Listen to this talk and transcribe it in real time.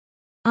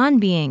On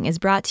Being is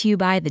brought to you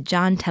by the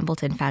John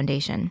Templeton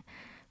Foundation.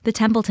 The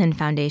Templeton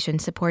Foundation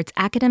supports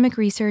academic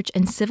research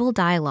and civil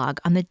dialogue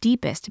on the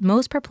deepest,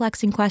 most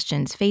perplexing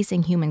questions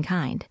facing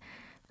humankind.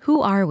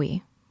 Who are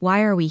we?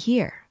 Why are we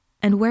here?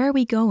 And where are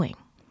we going?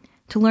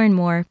 To learn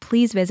more,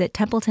 please visit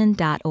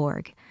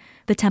templeton.org.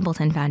 The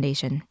Templeton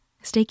Foundation.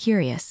 Stay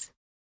curious.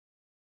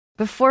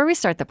 Before we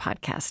start the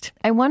podcast,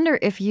 I wonder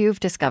if you've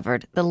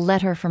discovered the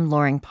Letter from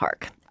Loring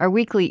Park, our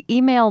weekly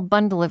email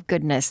bundle of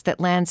goodness that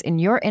lands in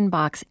your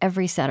inbox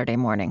every Saturday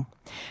morning.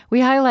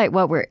 We highlight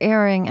what we're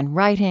airing and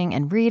writing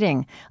and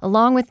reading,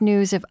 along with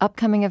news of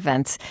upcoming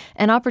events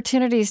and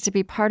opportunities to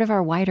be part of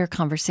our wider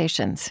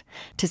conversations.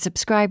 To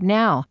subscribe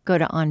now, go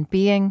to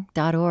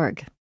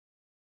onbeing.org.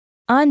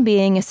 On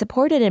Being is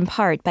supported in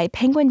part by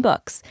Penguin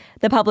Books,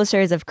 the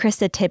publishers of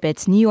Krista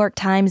Tippett's New York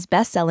Times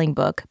bestselling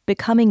book,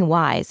 Becoming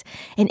Wise,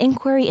 an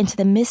inquiry into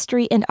the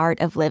mystery and art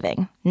of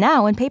living,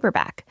 now in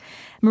paperback.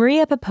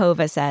 Maria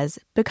Popova says,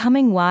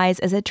 Becoming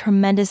Wise is a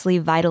tremendously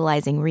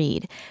vitalizing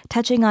read,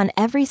 touching on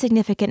every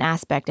significant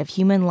aspect of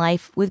human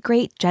life with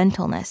great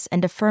gentleness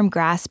and a firm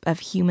grasp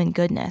of human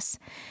goodness.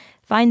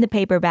 Find the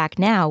paperback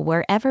now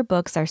wherever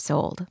books are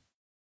sold.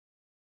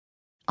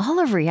 All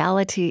of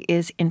reality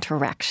is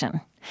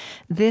interaction.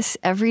 This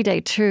everyday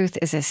truth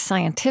is as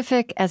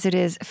scientific as it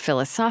is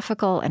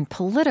philosophical and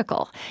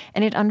political,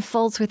 and it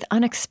unfolds with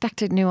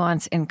unexpected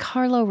nuance in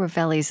Carlo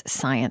Rovelli's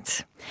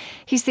Science.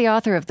 He's the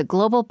author of the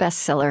global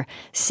bestseller,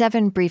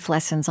 7 Brief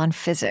Lessons on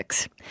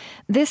Physics.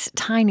 This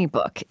tiny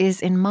book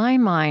is, in my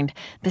mind,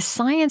 the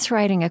science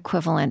writing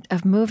equivalent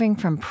of moving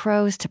from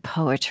prose to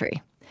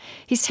poetry.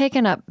 He's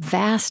taken up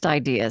vast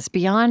ideas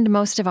beyond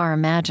most of our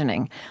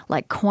imagining,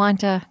 like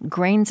quanta,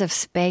 grains of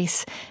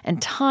space,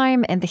 and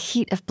time and the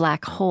heat of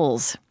black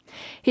holes.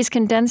 He's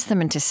condensed them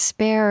into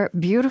spare,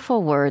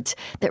 beautiful words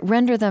that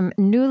render them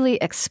newly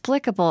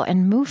explicable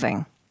and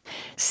moving.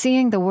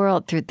 Seeing the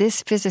world through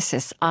this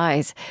physicist's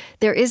eyes,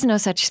 there is no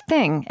such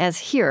thing as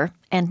here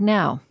and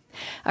now.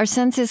 Our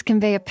senses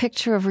convey a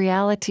picture of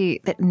reality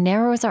that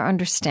narrows our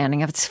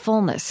understanding of its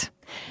fullness.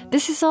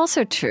 This is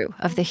also true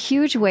of the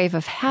huge wave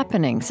of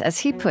happenings, as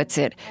he puts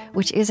it,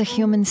 which is a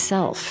human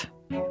self.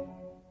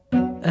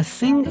 A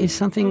thing is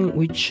something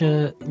which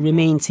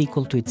remains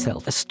equal to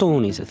itself. A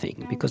stone is a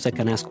thing, because I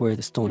can ask where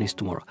the stone is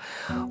tomorrow.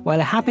 While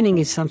a happening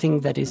is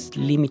something that is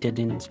limited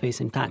in space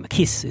and time. A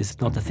kiss is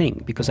not a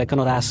thing, because I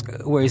cannot ask,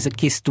 where is the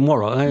kiss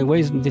tomorrow? Where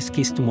is this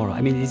kiss tomorrow?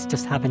 I mean, it's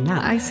just happened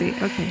now. I see,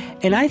 okay.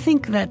 And I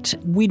think that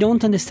we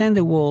don't understand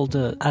the world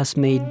as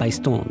made by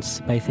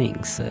stones, by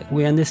things.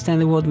 We understand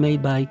the world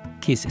made by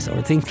kisses,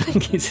 or things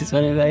like kisses,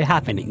 or by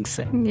happenings.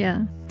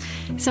 Yeah.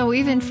 So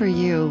even for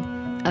you,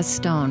 a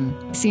stone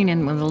seen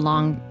in with a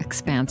long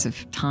expanse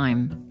of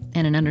time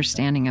and an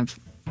understanding of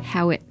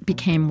how it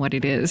became what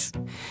it is.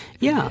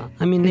 Yeah,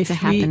 I mean, it's a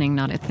happening,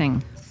 not a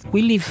thing.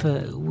 We live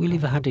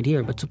 100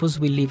 years, but suppose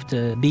we lived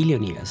a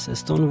billion years. A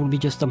stone will be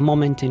just a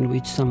moment in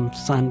which some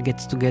sand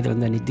gets together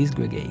and then it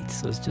disgregates.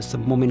 So it's just a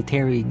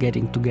momentary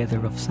getting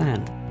together of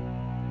sand.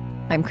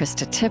 I'm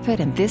Krista Tippett,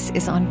 and this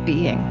is On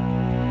Being.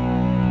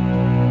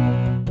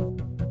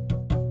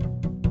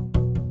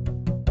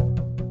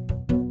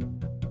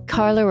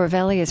 Carlo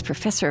Rovelli is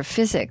professor of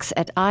physics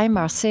at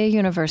Marseille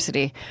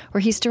University, where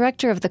he's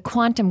director of the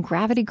Quantum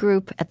Gravity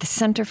Group at the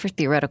Center for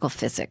Theoretical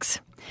Physics.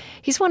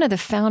 He's one of the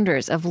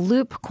founders of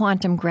loop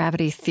quantum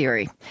gravity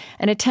theory,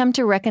 an attempt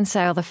to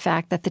reconcile the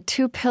fact that the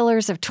two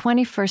pillars of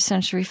 21st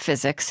century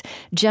physics,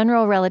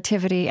 general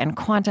relativity and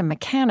quantum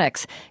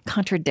mechanics,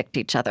 contradict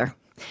each other.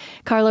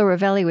 Carlo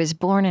Rovelli was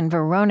born in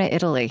Verona,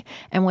 Italy,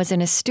 and was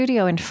in a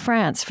studio in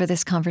France for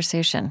this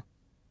conversation.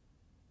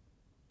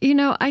 You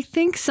know, I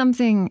think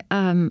something,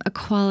 a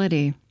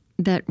quality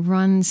that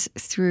runs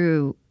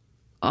through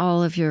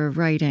all of your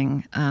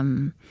writing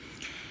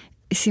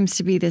seems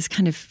to be this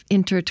kind of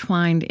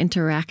intertwined,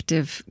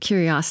 interactive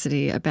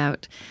curiosity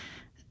about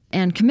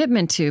and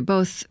commitment to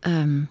both,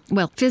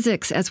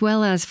 physics as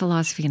well as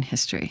philosophy and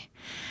history.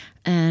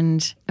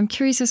 And I'm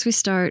curious as we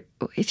start,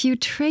 if you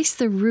trace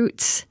the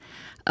roots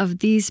of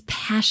these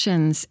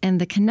passions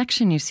and the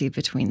connection you see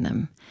between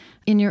them,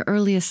 in your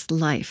earliest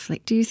life,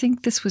 like, do you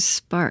think this was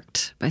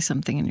sparked by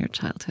something in your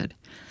childhood?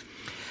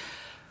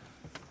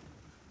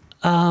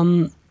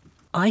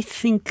 I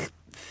think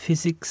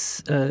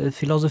physics,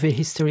 philosophy,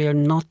 history are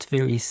not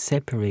very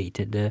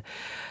separated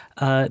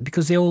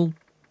because they're all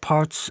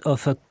parts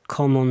of a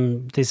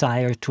common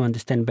desire to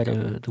understand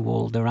better the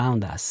world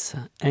around us.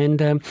 And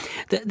there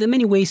are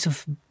many ways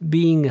of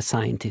being a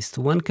scientist.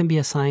 One can be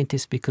a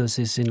scientist because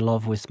he's in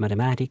love with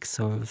mathematics,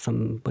 or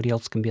somebody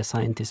else can be a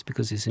scientist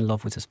because he's in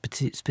love with a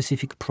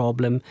specific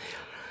problem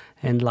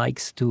and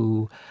likes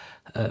to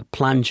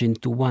plunge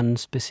into one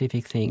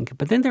specific thing.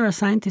 But then there are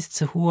scientists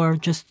who are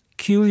just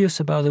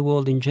curious about the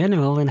world in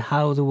general and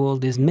how the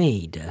world is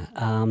made.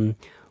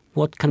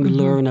 What can we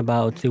learn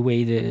about the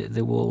way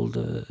the world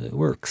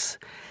works?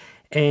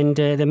 And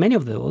there are many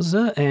of those,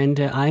 and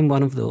I'm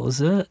one of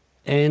those.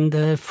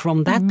 And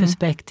from that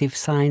perspective,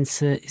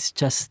 science is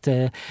just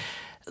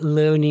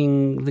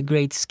learning the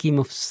great scheme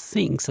of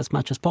things as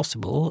much as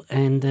possible.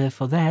 And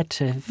for that,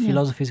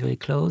 philosophy is very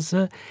close.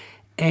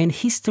 And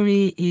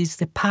history is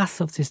the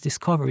path of this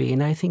discovery.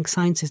 And I think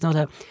science is not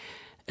a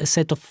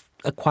set of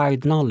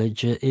acquired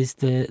knowledge, is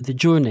the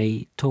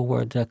journey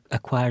toward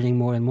acquiring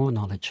more and more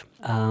knowledge.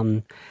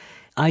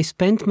 I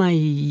spent my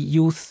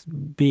youth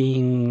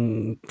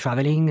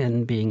traveling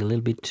and being a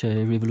little bit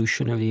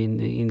revolutionary in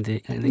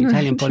the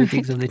Italian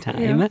politics of the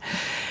time. Yeah.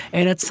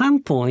 And at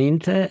some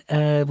point,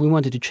 we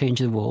wanted to change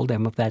the world.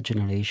 I'm of that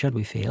generation.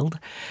 We failed.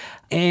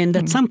 And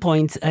at some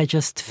point, I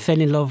just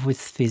fell in love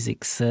with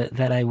physics.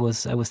 That I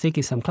was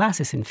taking some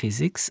classes in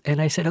physics,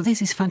 and I said, "Oh,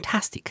 this is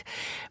fantastic,"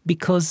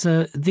 because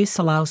this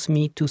allows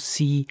me to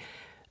see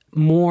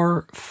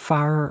more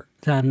far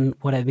than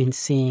what I've been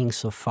seeing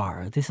so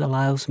far. This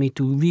allows me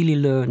to really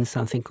learn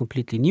something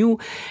completely new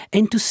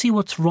and to see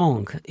what's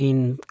wrong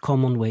in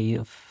common way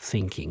of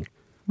thinking.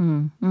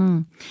 Mm-hmm.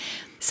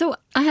 So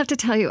I have to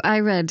tell you, I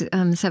read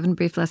 7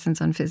 Brief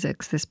Lessons on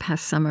Physics this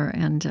past summer,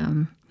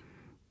 and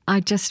I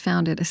just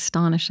found it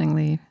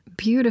astonishingly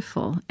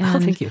beautiful.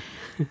 And thank you.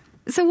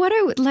 So what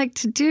I would like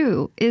to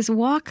do is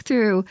walk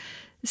through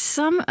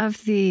some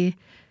of the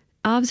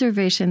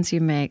observations you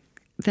make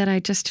that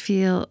I just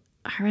feel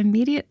are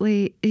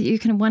immediately,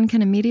 one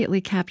can immediately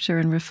capture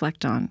and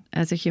reflect on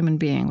as a human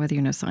being, whether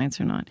you know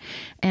science or not.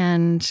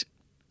 And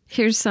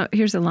here's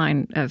a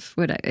line of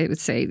what I would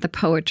say, the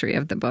poetry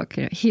of the book.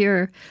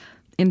 Here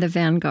in the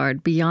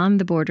vanguard, beyond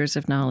the borders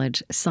of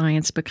knowledge,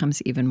 science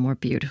becomes even more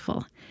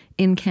beautiful,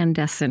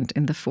 incandescent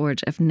in the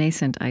forge of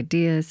nascent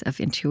ideas, of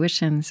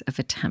intuitions, of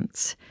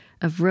attempts,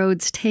 of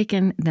roads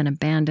taken, then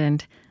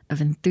abandoned, of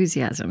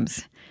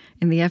enthusiasms,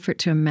 in the effort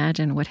to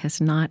imagine what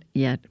has not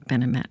yet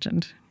been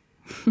imagined.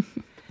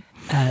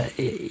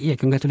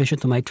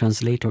 Congratulations to my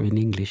translator in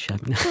English. I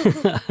mean,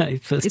 I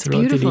first it's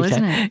wrote beautiful, in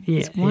isn't it?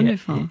 It's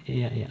wonderful.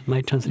 Yeah.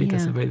 My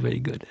translators are very, very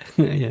good.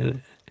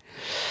 The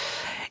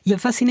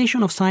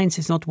fascination of science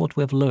is not what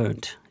we have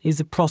learned. It's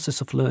the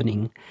process of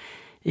learning.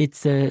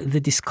 It's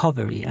the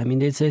discovery. I mean,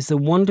 there's the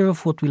wonder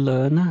of what we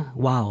learn.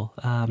 Wow.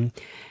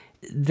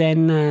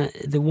 Then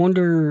the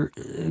wonder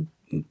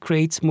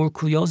creates more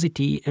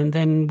curiosity, and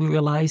then we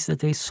realize that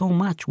there's so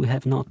much we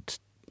have not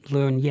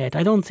learned yet.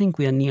 I don't think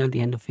we are near the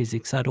end of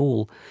physics at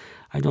all.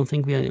 I don't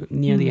think we are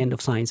near the end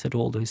of science at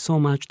all. There is so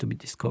much to be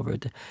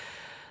discovered.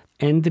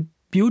 And the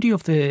beauty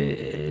of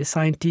the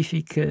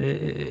scientific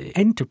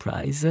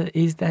enterprise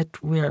is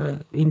that we are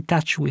in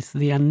touch with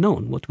the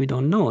unknown, what we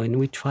don't know, and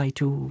we try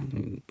to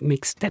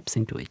make steps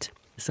into it.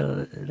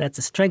 So that's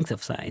the strength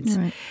of science,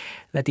 right.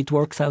 That it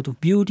works out of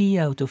beauty,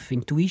 out of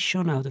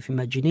intuition, out of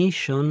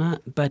imagination,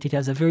 but it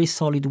has a very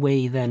solid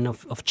way then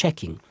of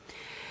checking.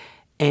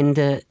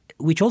 And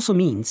which also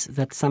means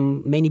that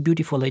many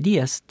beautiful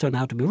ideas turn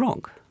out to be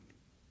wrong.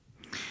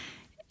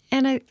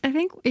 And I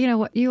think,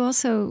 what you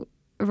also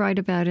write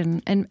about,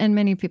 and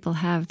many people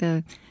have,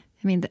 that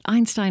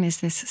Einstein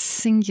is this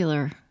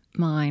singular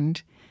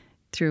mind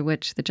through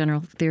which the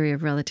general theory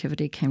of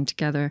relativity came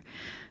together,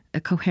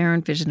 a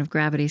coherent vision of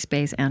gravity,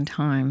 space, and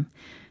time.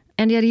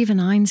 And yet even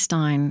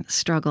Einstein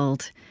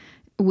struggled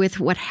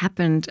with what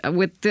happened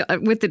with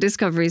the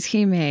discoveries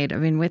he made,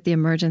 with the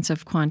emergence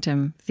of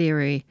quantum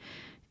theory,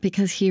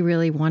 because he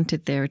really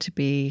wanted there to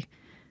be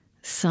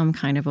some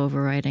kind of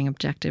overriding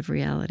objective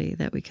reality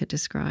that we could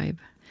describe.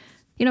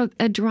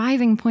 A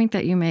driving point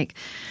that you make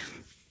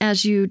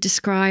as you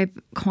describe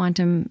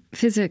quantum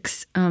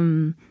physics,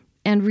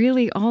 and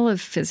really all of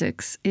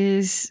physics,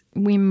 is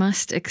we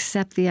must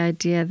accept the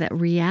idea that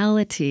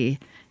reality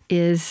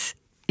is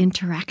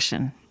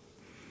interaction.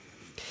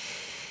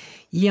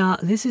 Yeah,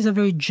 this is a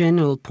very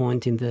general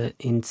point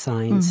in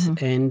science,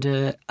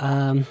 and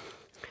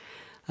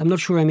I'm not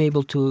sure I'm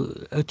able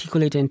to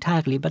articulate it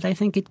entirely, but I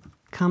think it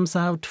comes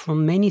out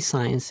from many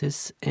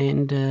sciences,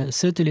 and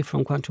certainly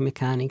from quantum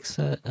mechanics,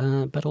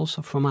 but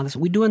also from others.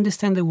 We do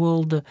understand the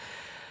world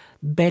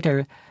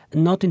better,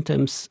 not in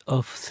terms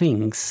of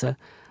things,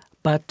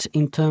 but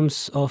in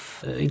terms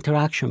of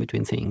interaction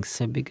between things,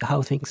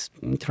 how things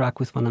interact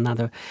with one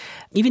another.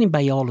 Even in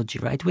biology,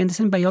 right? We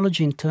understand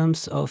biology in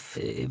terms of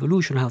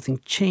evolution, how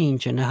things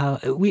change, and how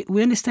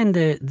we understand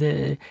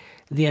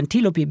the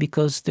antelope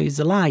because there is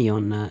a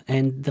lion,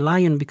 and the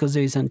lion because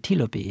there is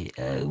antelope.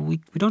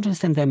 We don't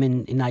understand them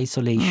in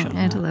isolation.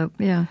 Antelope,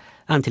 yeah.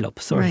 Antelope,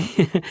 sorry.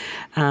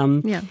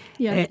 Right.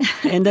 Yeah.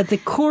 And at the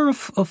core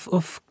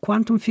of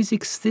quantum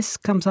physics, this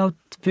comes out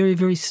very,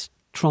 very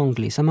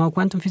strongly. Somehow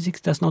quantum physics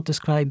does not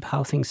describe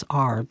how things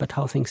are, but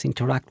how things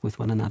interact with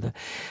one another.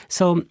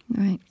 So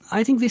right.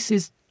 I think this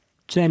is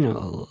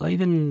general.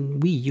 Even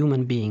we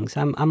human beings,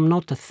 I'm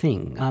not a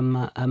thing. I'm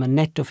a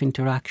net of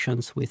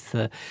interactions with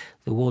the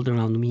world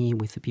around me,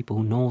 with the people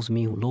who knows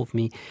me, who love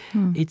me.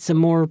 It's a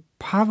more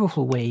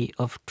powerful way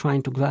of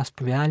trying to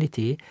grasp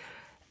reality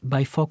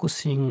by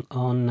focusing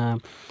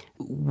on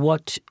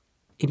what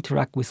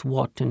interact with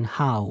what and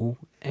how.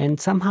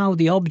 And somehow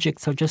the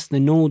objects are just the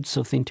nodes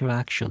of the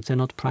interactions. They're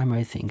not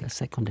primary thing, a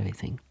secondary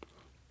thing,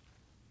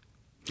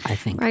 I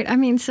think.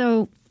 Right.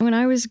 So when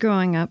I was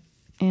growing up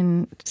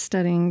in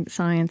studying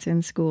science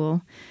in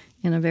school,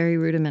 in a very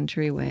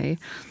rudimentary way.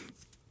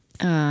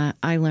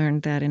 I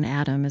learned that an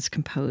atom is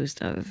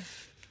composed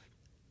of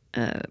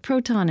a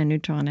proton, a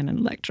neutron, and an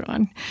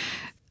electron.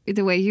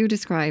 The way you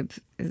describe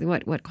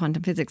what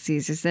quantum physics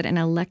sees is that an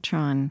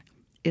electron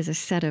is a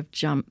set of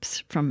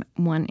jumps from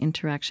one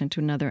interaction to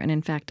another, and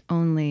in fact,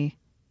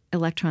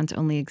 electrons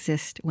only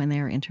exist when they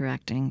are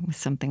interacting with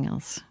something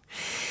else.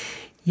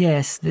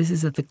 Yes, this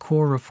is at the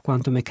core of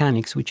quantum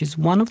mechanics, which is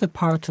one of the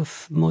parts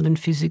of modern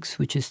physics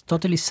which is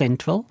totally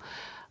central,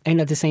 and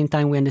at the same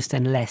time we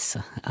understand less.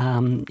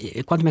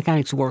 Quantum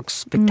mechanics works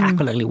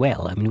spectacularly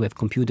well. I mean, we have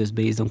computers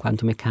based on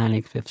quantum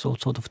mechanics, we have all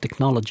sort of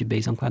technology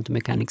based on quantum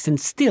mechanics, and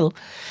still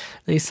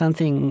there is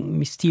something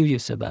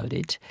mysterious about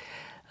it.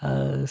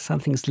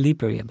 Something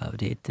slippery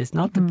about it. It's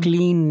not a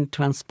clean,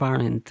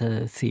 transparent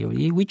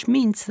theory, which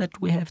means that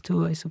we have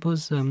to, I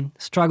suppose,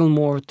 struggle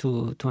more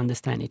to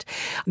understand it.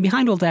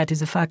 Behind all that is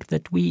the fact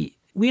that we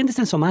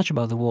understand so much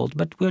about the world,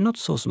 but we're not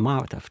so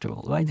smart after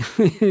all, right?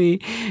 The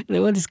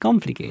world is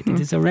complicated.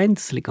 It's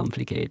horrendously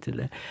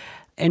complicated.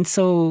 And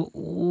so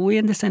we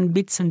understand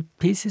bits and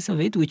pieces of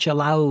it, which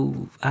allow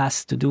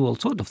us to do all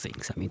sorts of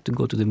things. I mean, to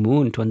go to the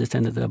moon, to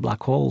understand that there are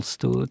black holes,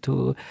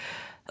 to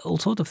all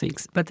sorts of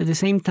things. But at the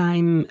same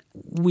time,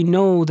 we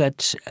know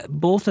that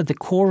both at the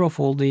core of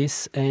all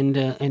this and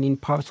in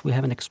parts we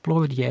haven't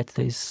explored yet,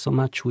 there's so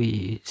much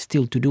we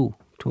still to do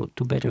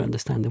to better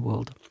understand the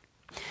world.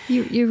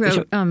 You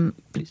wrote...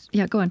 please.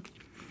 Yeah, go on.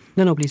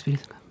 No, please.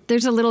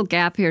 There's a little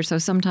gap here, so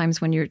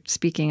sometimes when you're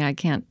speaking, I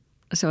can't...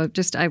 So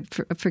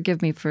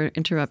forgive me for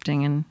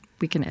interrupting, and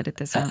we can edit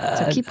this out.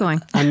 So keep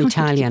going. I'm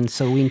Italian,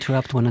 so we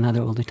interrupt one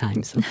another all the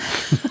time. So.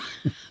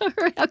 All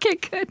right. Okay,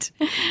 good.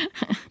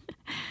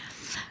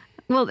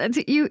 Well,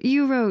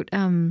 you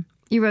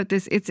wrote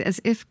this. It's as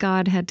if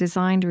God had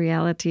designed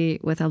reality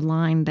with a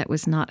line that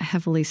was not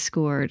heavily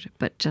scored,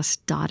 but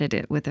just dotted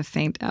it with a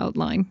faint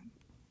outline.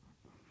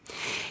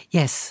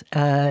 Yes,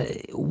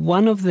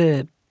 one of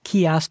the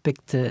key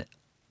aspects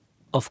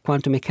of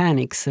quantum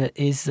mechanics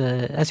is,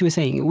 as you were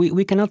saying,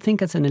 we cannot think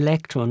as an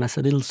electron as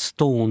a little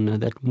stone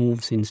that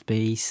moves in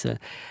space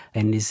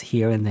and is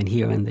here and then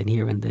here and then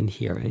here and then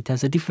here. It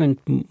has a different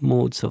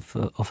modes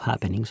of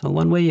happening. So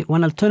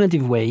one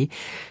alternative way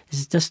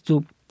is just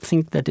to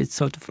think that it's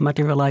sort of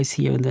materialize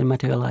here and then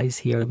materialize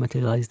here and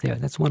materialize there.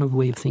 That's one of the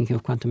ways of thinking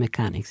of quantum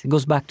mechanics. It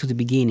goes back to the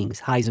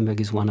beginnings. Heisenberg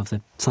is one of the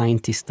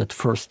scientists that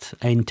first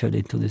entered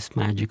into this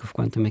magic of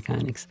quantum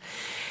mechanics.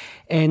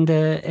 And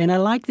I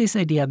like this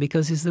idea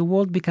because as the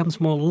world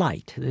becomes more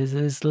light,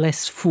 there's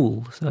less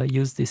full. So I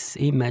use this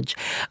image.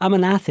 I'm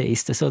an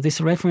atheist, so this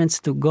reference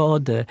to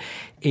God,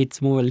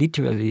 it's more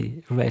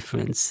literally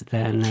reference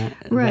than...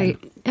 Right.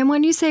 And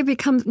when you say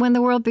when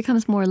the world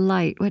becomes more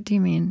light, what do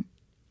you mean?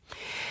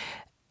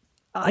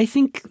 I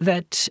think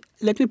that,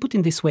 let me put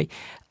it this way,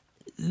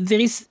 there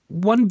is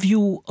one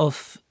view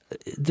of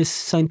the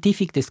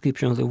scientific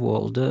description of the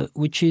world,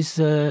 which is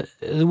the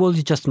world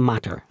is just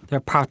matter. There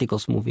are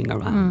particles moving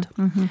around.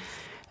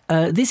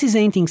 This is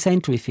 18th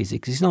century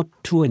physics. It's not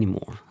true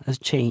anymore. It has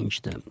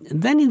changed.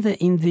 Then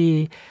in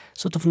the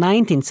sort of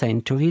 19th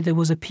century, there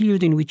was a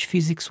period in which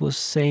physics was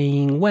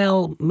saying,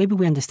 well, maybe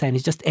we understand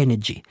it's just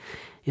energy.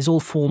 It's all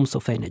forms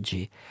of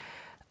energy.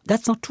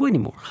 That's not true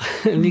anymore,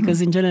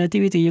 because in general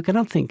relativity you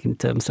cannot think in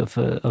terms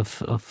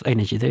of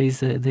energy. There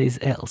is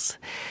else.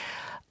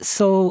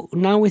 So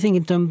now we think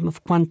in terms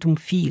of quantum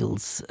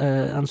fields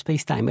on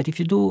space-time. But if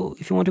you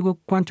want to go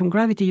quantum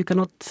gravity, you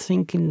cannot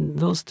think in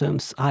those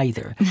terms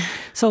either.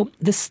 So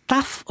the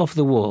stuff of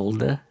the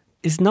world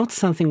is not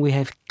something we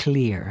have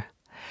clear.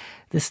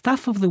 The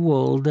stuff of the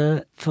world,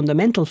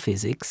 fundamental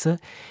physics,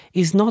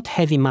 is not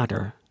heavy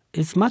matter.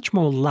 It's much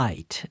more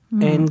light.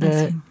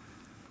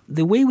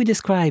 The way we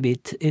describe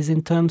it is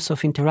in terms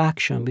of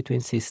interaction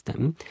between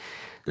systems.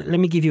 Let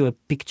me give you a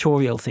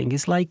pictorial thing.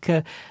 It's like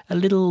a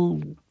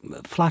little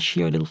flash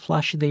here, a little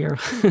flash there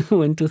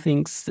when two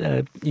things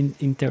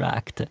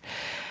interact.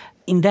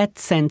 In that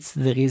sense,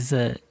 there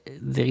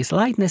is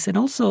lightness, and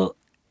also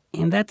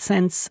in that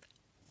sense,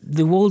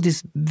 the world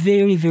is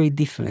very, very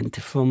different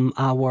from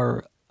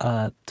our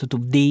sort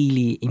of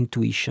daily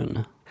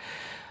intuition.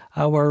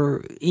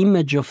 Our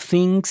image of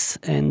things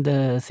and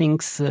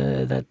things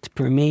that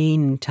permeate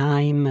in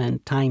time,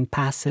 and time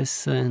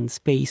passes, and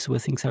space where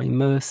things are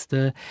immersed.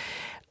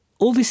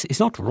 All this is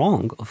not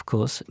wrong, of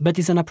course, but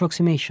it's an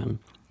approximation.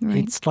 Right.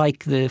 It's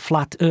like the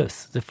flat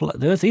Earth.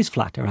 The Earth is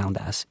flat around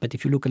us, but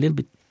if you look a little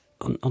bit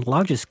on a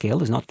larger scale,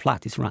 it's not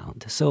flat, it's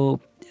round. So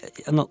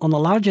on a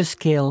larger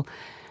scale,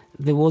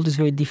 the world is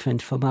very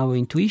different from our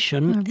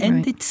intuition,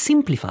 and it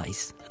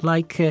simplifies.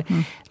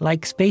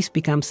 Like space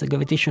becomes a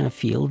gravitational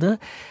field,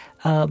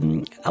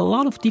 a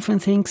lot of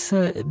different things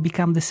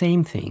become the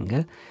same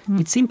thing.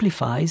 It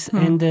simplifies,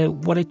 and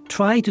what I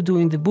try to do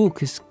in the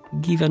book is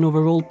give an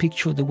overall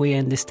picture of the way I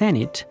understand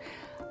it,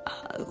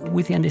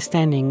 with the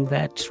understanding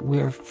that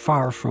we're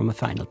far from a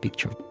final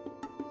picture.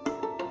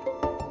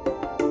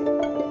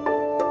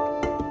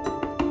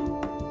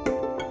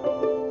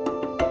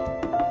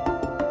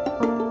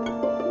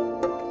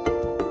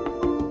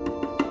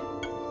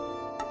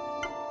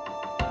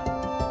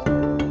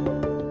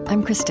 I'm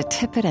Krista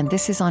Tippett, and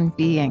this is On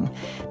Being.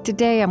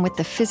 Today, I'm with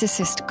the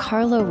physicist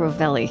Carlo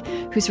Rovelli,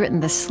 who's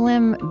written the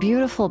slim,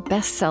 beautiful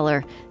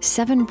bestseller,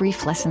 7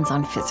 Brief Lessons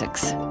on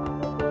Physics.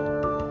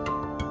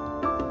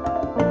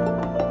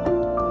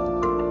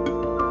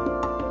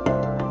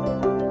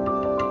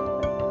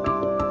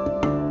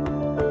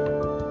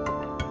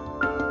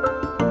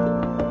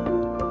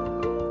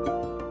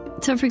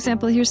 So, for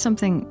example, here's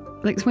something,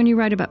 like when you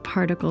write about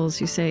particles,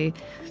 you say,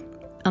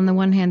 on the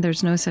one hand,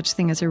 there's no such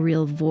thing as a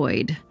real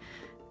void,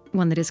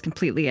 one that is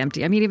completely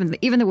empty. I mean,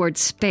 even the word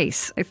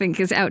space, I think,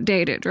 is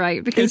outdated,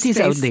 right? Because it is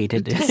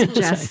outdated.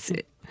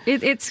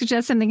 It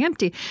suggests something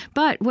empty.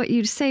 But what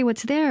you say,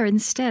 what's there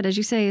instead, as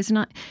you say, is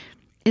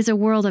a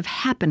world of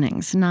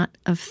happenings, not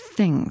of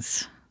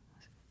things.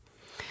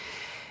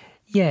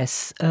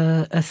 Yes,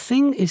 a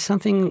thing is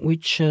something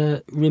which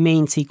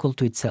remains equal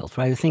to itself,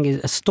 right?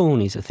 A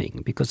stone is a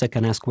thing, because I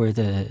can ask where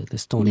the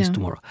stone is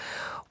tomorrow.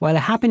 While a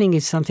happening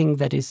is something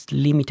that is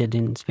limited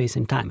in space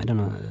and time. I don't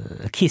know,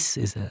 a kiss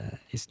is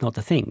not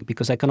a thing,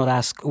 because I cannot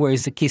ask, where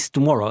is the kiss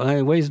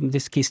tomorrow? Where is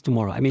this kiss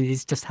tomorrow? I mean,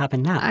 it's just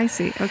happened now. I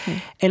see, okay.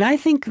 And I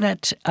think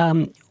that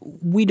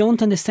we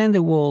don't understand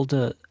the world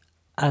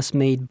as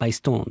made by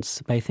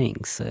stones, by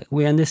things.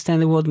 We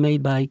understand the world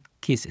made by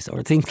kisses,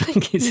 or things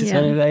like kisses,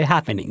 or by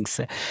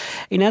happenings.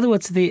 In other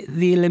words,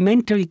 the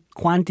elementary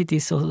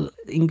quantities or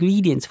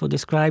ingredients for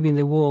describing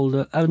the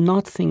world are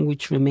not things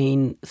which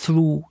remain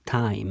through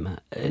time.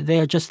 They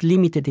are just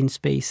limited in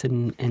space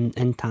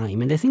and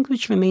time. And the things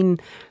which remain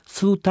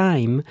through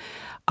time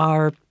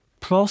are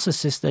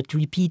processes that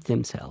repeat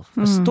themselves.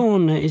 A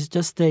stone is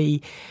just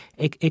a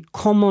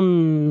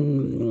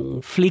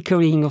common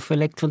flickering of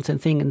electrons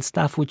and things and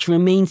stuff which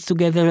remains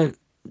together,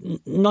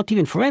 not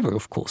even forever,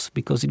 of course,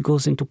 because it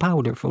goes into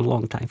powder for a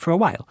long time, for a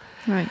while.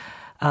 Right.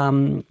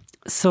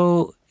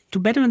 So to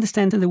better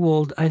understand the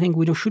world, I think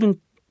we shouldn't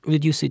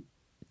reduce it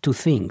to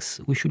things.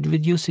 We should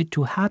reduce it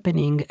to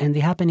happening, and the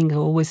happening are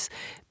always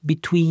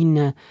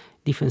between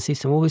different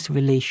systems, always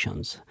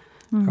relations,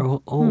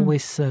 are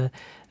always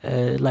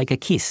like a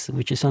kiss,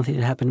 which is something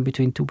that happened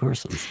between two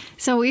persons.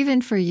 So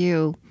even for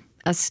you,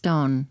 a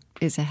stone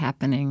is a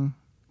happening,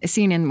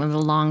 seen in a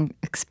long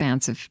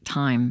expanse of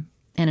time,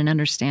 and an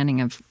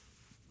understanding of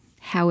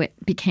how it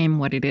became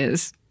what it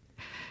is.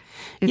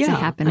 It's a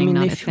happening,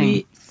 not a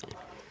thing.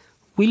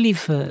 We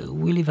live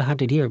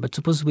 100 years, but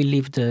suppose we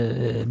lived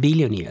a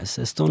billion years.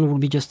 A stone will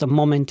be just a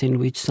moment in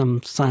which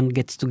some sand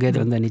gets together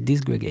and then it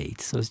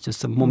disgregates. So it's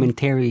just a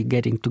momentary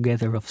getting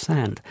together of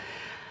sand.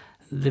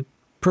 The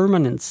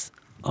permanence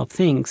of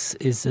things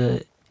it's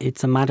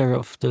a matter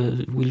of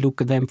we look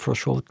at them for a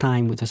short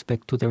time with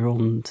respect to their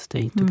own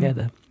staying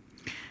together.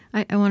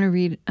 I want to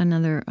read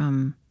another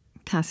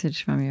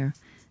passage from your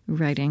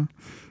writing.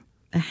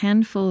 A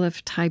handful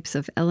of types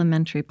of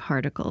elementary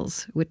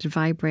particles which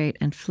vibrate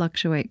and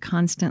fluctuate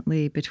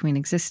constantly between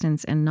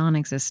existence and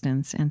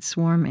non-existence and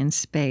swarm in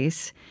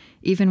space,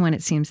 even when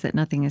it seems that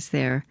nothing is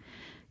there,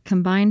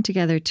 combine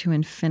together to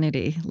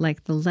infinity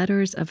like the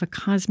letters of a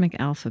cosmic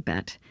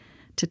alphabet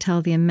to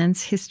tell the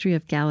immense history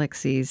of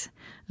galaxies,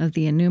 of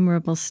the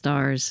innumerable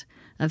stars,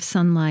 of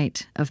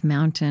sunlight, of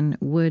mountain,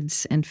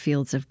 woods, and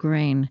fields of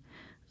grain,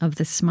 of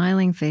the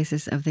smiling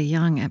faces of the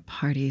young at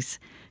parties,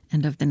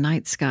 and of the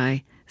night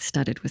sky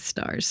studded with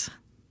stars.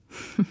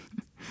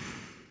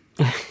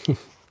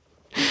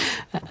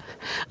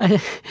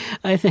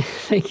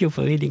 Thank you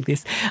for reading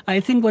this. I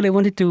think what I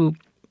wanted to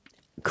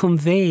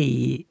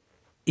convey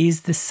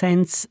is the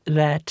sense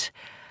that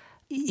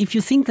if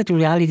you think that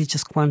reality is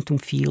just quantum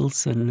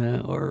fields and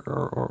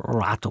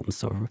or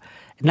atoms or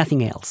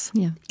nothing else,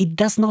 it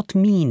does not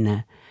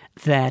mean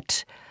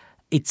that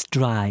it's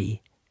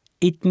dry.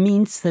 It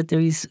means that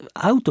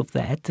out of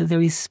that,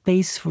 there is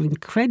space for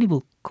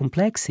incredible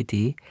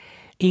complexity,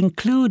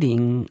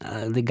 including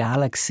the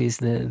galaxies,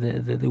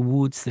 the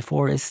woods, the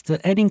forest,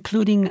 and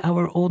including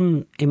our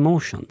own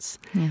emotions,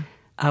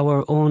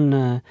 our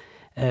own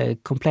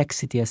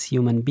complexity as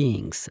human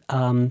beings.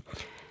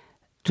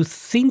 To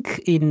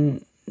think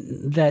in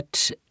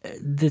that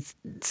the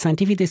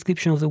scientific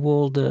description of the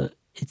world,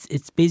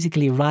 it's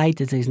basically right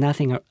that there is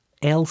nothing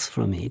else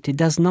from it. It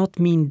does not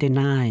mean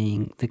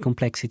denying the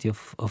complexity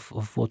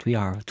of what we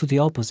are. To the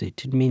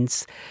opposite, it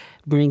means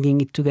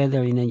bringing it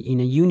together in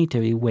a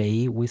unitary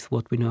way with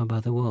what we know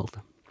about the world.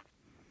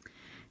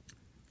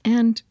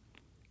 And,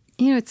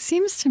 it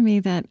seems to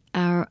me that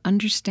our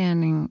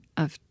understanding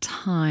of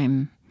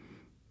time,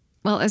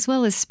 well, as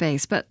well as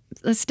space, but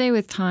let's stay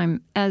with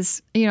time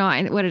as,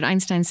 what did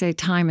Einstein say?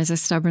 Time is a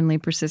stubbornly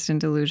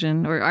persistent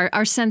illusion, or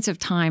our sense of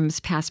time's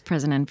past,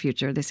 present, and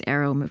future, this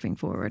arrow moving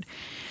forward.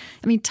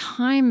 I mean,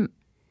 time,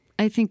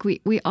 I think we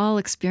all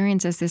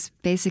experience as this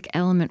basic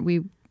element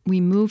we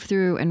move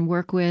through and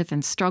work with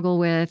and struggle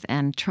with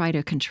and try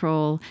to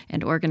control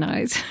and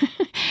organize,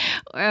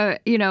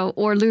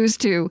 or lose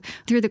to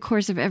through the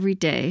course of every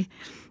day.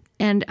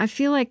 And I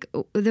feel like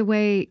the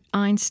way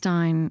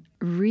Einstein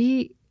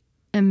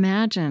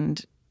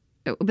reimagined,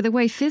 the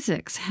way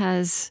physics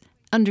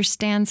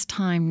understands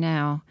time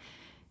now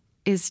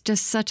is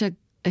just such a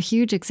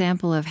huge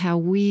example of how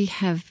we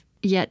have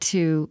yet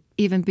to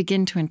even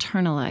begin to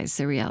internalize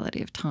the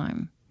reality of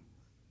time.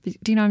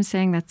 Do you know what I'm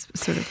saying? That's a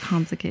sort of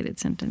complicated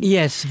sentence.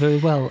 Yes, very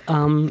well.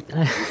 I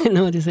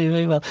know what you say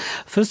very well.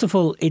 First of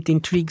all, it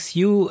intrigues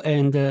you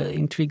and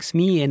intrigues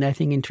me, and I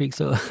think intrigues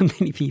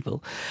many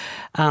people.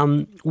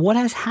 What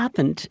has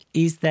happened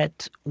is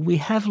that we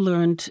have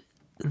learned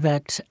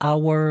that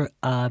our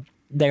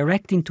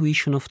direct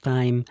intuition of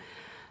time,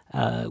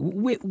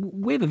 we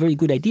have a very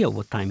good idea of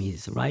what time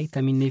is, right?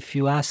 I mean, if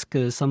you ask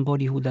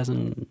somebody who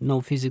doesn't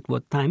know physics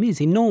what time is,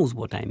 he knows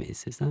what time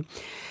is.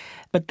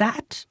 But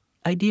that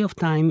idea of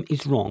time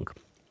is wrong.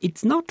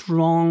 It's not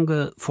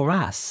wrong for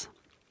us.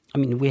 I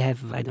mean, we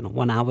have,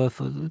 1 hour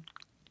for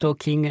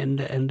talking,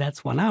 and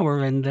that's 1 hour,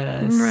 and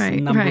a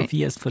number of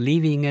years for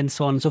living, and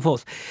so on and so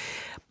forth.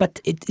 But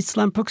it's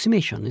an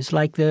approximation. It's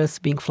like the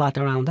Earth being flat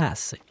around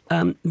us.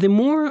 The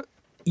more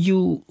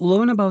you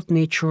learn about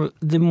nature,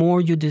 the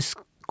more you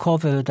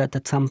discover that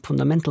at some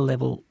fundamental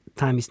level,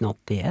 time is not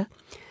there.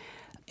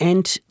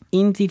 And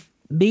in the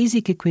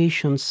basic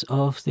equations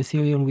of the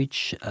theory on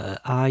which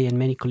I and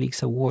many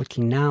colleagues are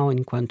working now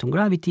in quantum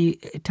gravity,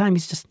 time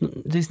is just,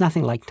 there's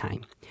nothing like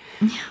time.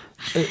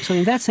 Yeah. So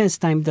in that sense,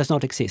 time does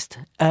not exist.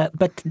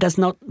 But this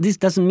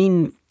doesn't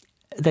mean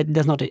that it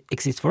does not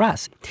exist for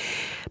us.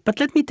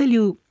 But let me tell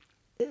you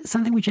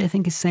something which I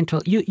think is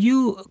central.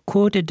 You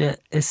quoted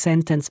a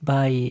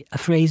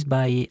phrase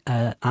by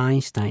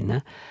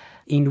Einstein,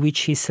 in which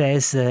he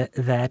says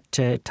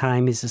that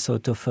time is a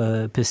sort of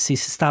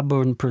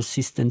stubborn,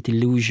 persistent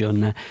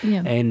illusion,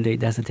 and it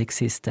doesn't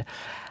exist.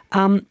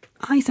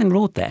 Einstein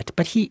wrote that,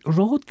 but he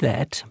wrote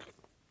that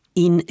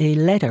in a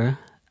letter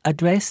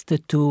addressed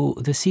to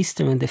the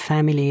sister and the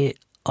family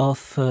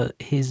of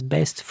his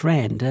best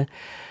friend,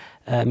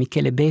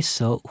 Michele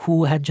Besso,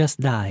 who had just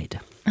died.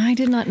 I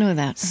did not know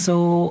that.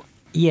 So,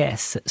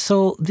 yes.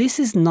 So this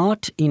is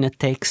not in a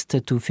text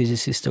to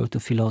physicists or to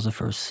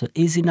philosophers.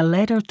 It's in a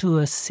letter to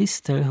a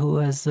sister who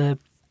has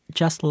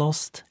just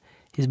lost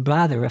his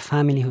brother, a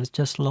family who has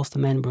just lost a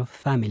member of a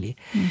family.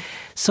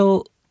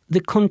 So the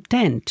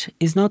content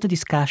is not a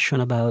discussion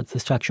about the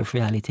structure of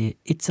reality.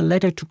 It's a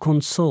letter to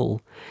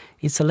console.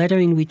 It's a letter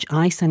in which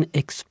Einstein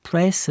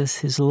expresses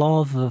his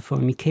love for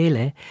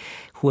Michele,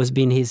 who has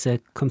been his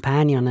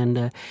companion.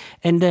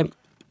 And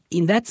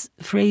in that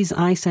phrase,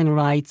 Einstein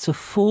writes,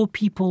 for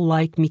people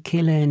like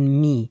Michele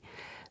and me,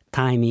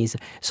 time is.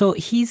 So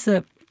he's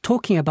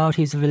talking about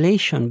his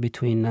relation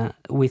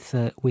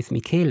with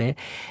Michele,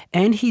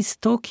 and he's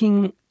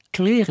talking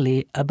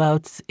clearly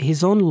about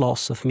his own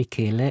loss of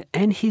Michele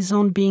and his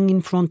own being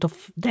in front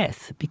of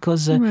death,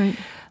 because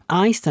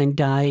Einstein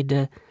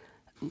died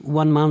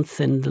 1 month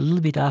and a little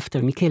bit after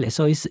Michele.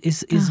 So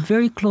he's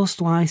very close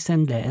to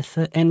Einstein's death.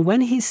 And when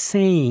he's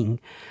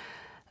saying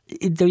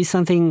there is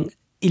something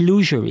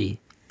illusory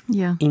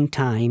in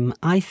time,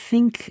 I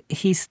think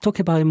he's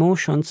talking about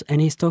emotions,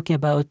 and he's talking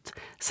about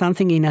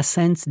something in a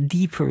sense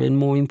deeper and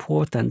more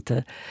important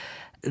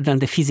than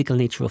the physical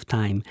nature of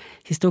time.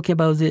 He's talking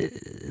about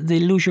the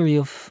illusory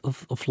of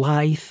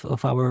life,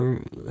 of our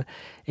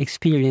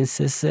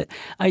experiences.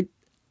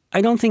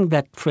 I don't think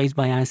that phrase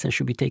by Einstein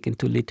should be taken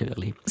too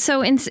literally.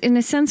 So in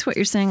a sense, what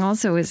you're saying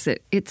also is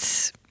that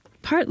it's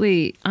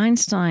partly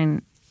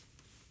Einstein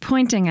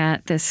pointing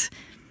at this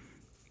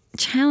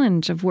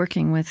challenge of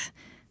working with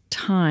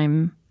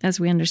time as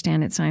we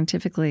understand it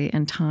scientifically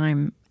and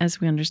time as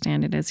we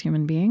understand it as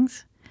human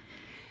beings?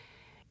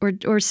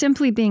 Or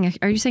simply being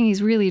are you saying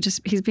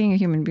he's being a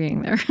human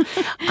being there?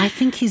 I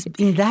think he's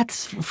in that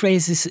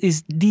phrase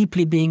is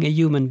deeply being a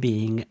human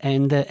being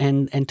and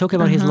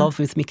talking about his love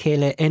with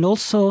Michele, and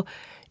also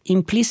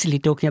implicitly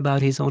talking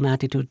about his own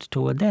attitude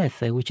toward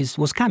death, which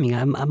was coming.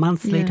 A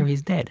month later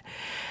he's dead.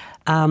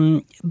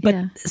 But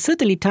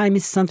certainly time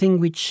is something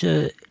which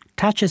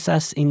touches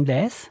us in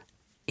death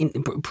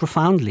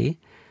profoundly,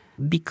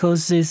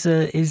 because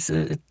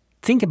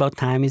think about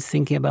time is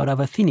thinking about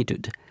our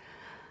finitude.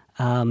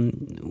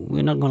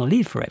 We're not going to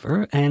live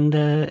forever, and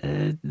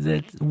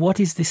what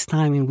is this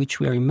time in which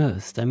we are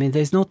immersed? I mean,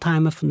 there's no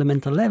time at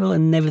fundamental level,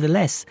 and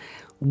nevertheless,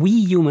 we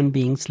human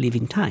beings live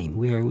in time.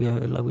 We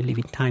live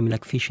in time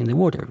like fish in the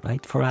water,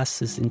 right? For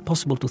us, it's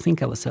impossible to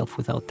think ourselves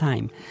without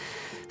time.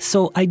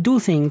 So I do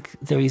think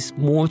there is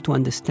more to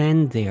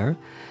understand there,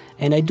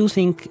 and I do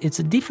think it's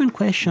a different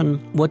question,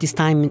 what is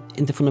time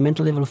in the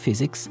fundamental level of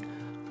physics,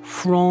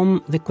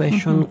 from the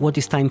question, what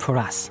is time for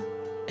us?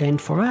 And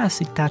for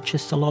us, it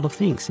touches a lot of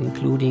things,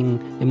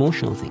 including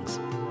emotional things.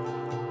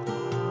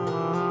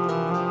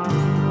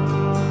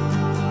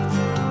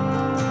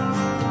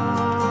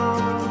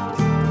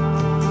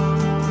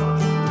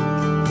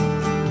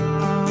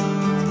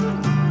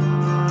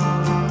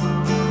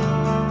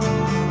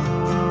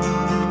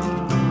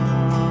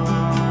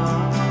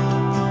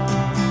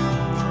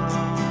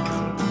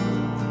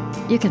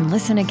 You can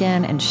listen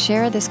again and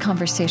share this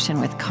conversation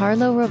with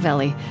Carlo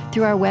Rovelli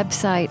through our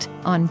website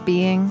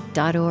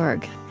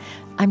onbeing.org.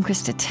 I'm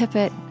Krista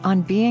Tippett.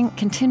 On Being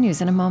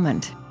continues in a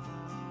moment.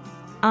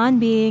 On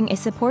Being is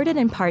supported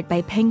in part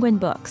by Penguin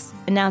Books,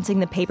 announcing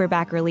the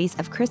paperback release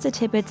of Krista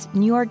Tippett's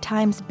New York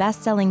Times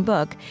best-selling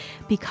book,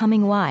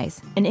 Becoming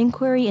Wise, an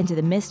inquiry into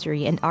the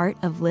mystery and art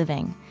of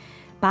living.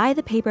 Buy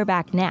the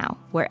paperback now,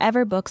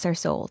 wherever books are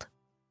sold.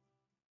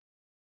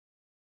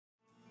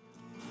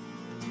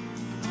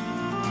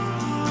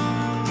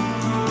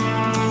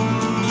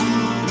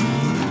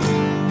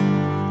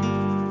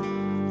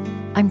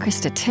 I'm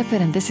Krista Tippett,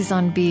 and this is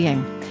On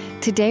Being.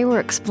 Today we're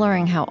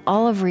exploring how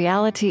all of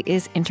reality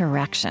is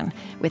interaction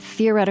with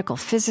theoretical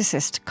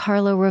physicist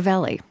Carlo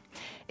Rovelli.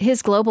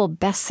 His global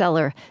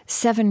bestseller,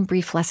 7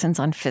 Brief Lessons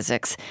on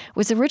Physics,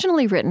 was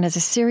originally written as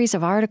a series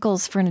of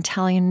articles for an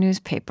Italian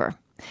newspaper.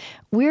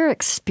 We're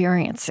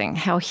experiencing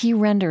how he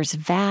renders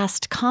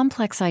vast,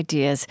 complex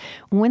ideas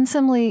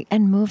winsomely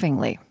and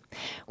movingly.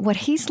 What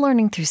he's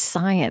learning through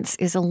science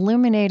is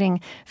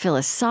illuminating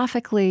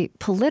philosophically,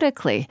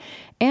 politically,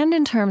 and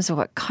in terms of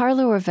what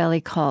Carlo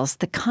Rovelli calls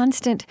the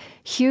constant,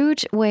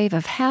 huge wave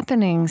of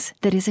happenings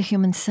that is a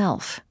human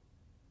self.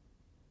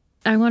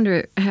 I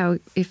wonder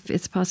if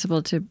it's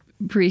possible to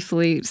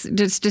briefly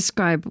just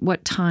describe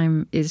what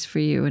time is for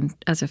you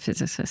as a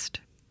physicist.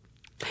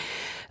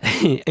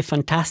 A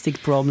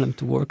fantastic problem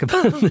to work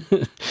about.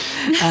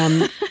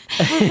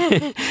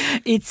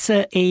 It's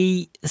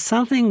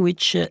something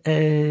which,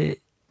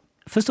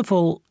 first of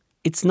all,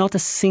 it's not a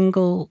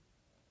single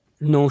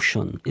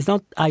notion. It's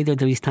not either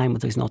there is time or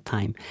there is not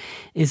time.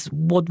 It's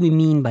what we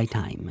mean by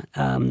time.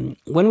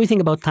 When we think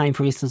about time,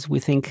 for instance,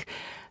 we think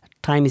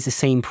time is the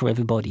same for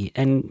everybody.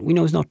 And we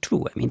know it's not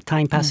true. I mean,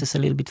 time passes a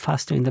little bit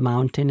faster in the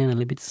mountain and a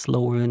little bit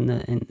slower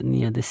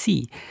near the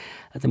sea.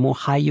 The more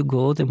high you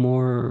go, the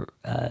more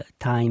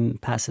time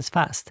passes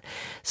fast.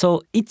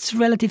 So it's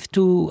relative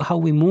to how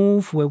we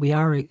move, where we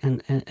are,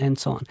 and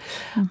so on.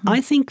 Mm-hmm. I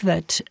think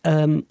that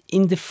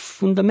in the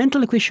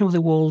fundamental equation of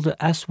the world,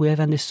 as we have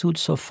understood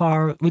so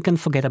far, we can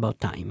forget about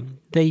time.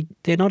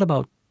 They're not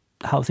about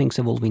how things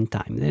evolve in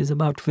time. There's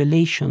about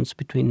relations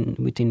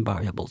within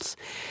variables.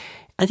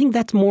 I think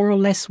that more or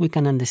less we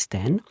can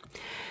understand.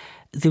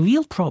 The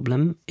real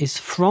problem is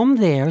from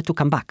there to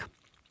come back.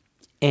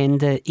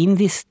 And in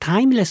this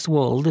timeless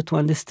world, to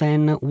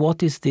understand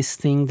what is this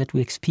thing that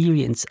we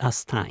experience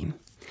as time.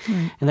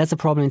 Mm. And that's a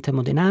problem in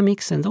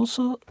thermodynamics. And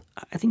also,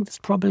 I think this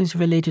problem is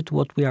related to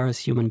what we are as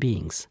human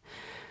beings.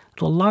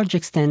 To a large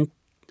extent,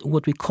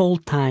 what we call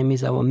time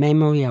is our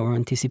memory, our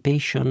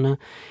anticipation.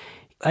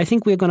 I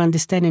think we're going to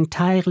understand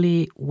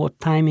entirely what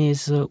time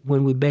is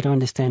when we better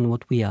understand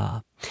what we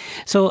are.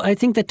 So I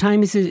think that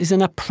time is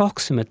an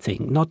approximate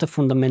thing, not a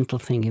fundamental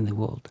thing in the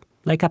world.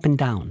 Like up and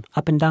down.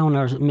 Up and down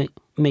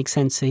make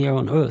sense here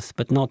on Earth,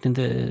 but not in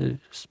the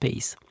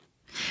space.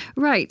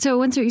 Right. So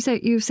once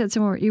you said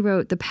somewhere, you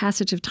wrote, the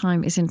passage of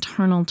time is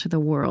internal to the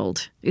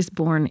world, is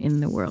born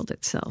in the world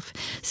itself.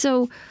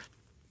 So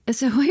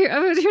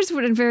here's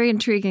what a very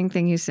intriguing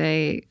thing you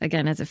say,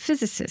 again, as a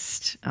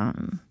physicist,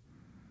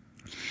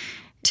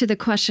 to the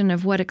question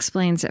of what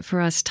explains that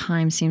for us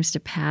time seems to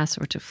pass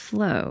or to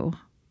flow.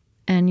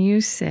 And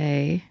you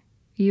say,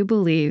 you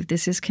believe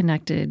this is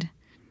connected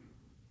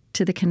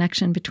to the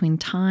connection between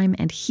time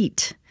and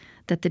heat,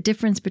 that the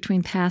difference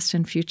between past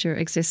and future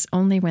exists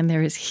only when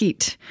there is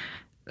heat.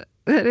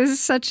 That is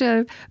such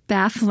a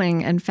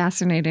baffling and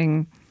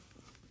fascinating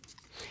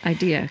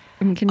idea.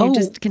 I mean, can you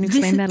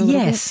explain that a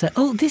little bit? Yes.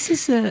 This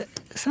is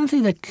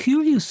something that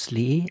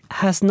curiously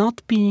has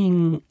not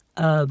been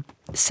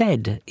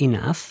said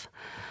enough.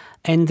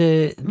 And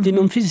the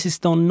non-physicists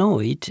don't know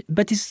it,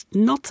 but it's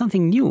not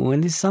something new,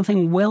 and it's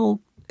something well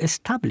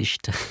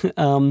established.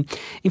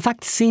 In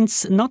fact,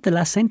 since not the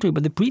last century,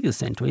 but the previous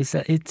century,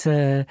 it's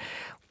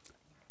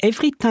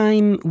every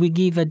time we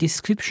give a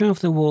description of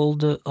the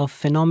world of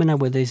phenomena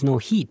where there is no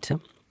heat,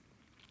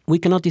 we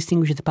cannot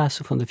distinguish the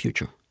past from the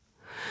future.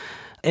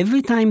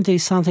 Every time there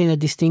is something that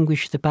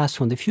distinguishes the past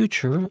from the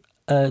future,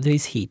 there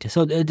is heat.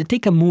 So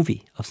take a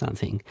movie of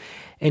something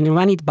and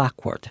run it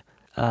backward.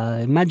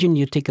 Imagine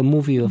you take a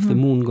movie of the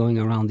moon going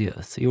around the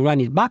Earth. You run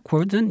it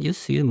backwards and you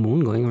see the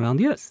moon going around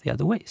the Earth the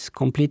other way. It's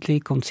completely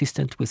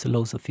consistent with the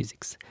laws of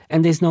physics.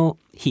 And there's no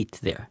heat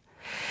there.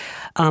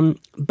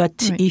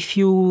 But if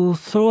you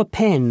throw a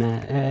pen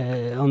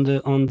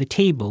on the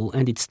table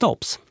and it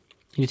stops,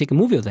 you take a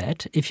movie of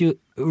that. If you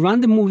run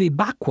the movie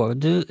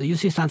backward, you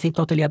see something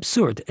totally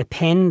absurd. A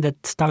pen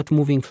that starts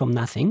moving from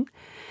nothing.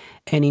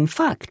 And in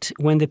fact,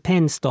 when the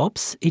pen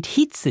stops, it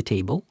hits the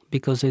table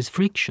because there's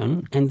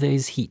friction and there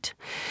is heat.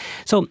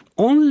 So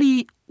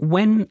only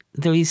when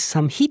there is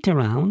some heat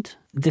around,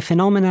 the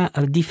phenomena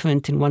are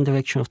different in one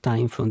direction of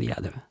time from the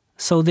other.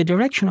 So the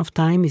direction of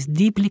time is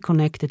deeply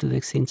connected to the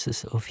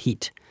existence of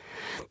heat.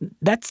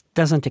 That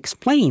doesn't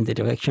explain the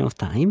direction of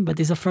time, but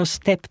is a first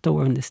step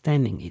toward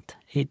understanding it.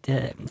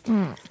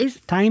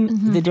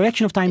 The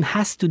direction of time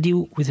has to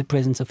deal with the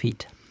presence of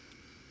heat.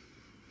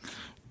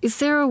 Is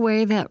there a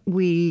way that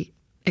we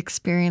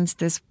experience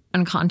this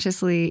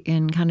unconsciously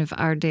in kind of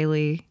our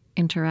daily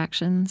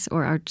interactions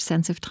or our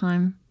sense of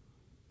time?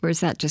 Or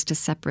is that just a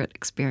separate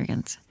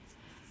experience?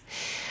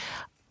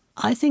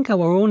 I think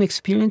our own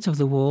experience of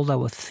the world,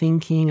 our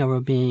thinking, our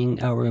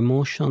being, our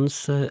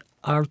emotions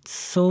are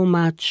so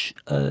much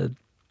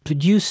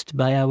produced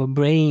by our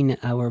brain,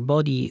 our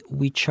body,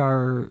 which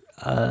are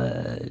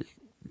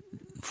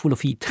full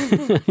of heat,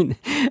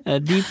 a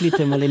deeply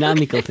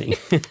thermodynamical thing.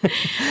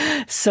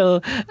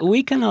 So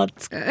we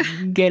cannot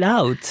get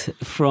out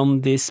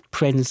from this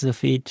presence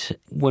of heat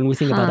when we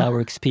think about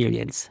our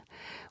experience.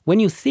 When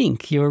you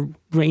think, your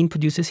brain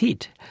produces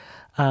heat.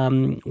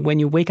 When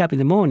you wake up in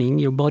the morning,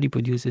 your body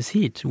produces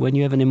heat. When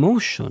you have an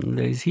emotion,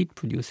 there is heat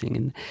producing.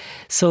 And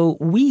so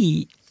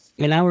we,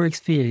 in our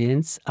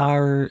experience,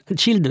 are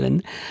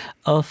children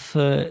of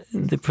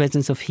the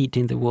presence of heat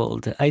in the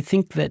world. I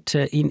think that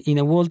in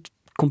a world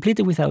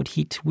completely without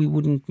heat, we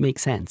wouldn't make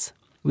sense.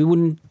 We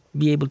wouldn't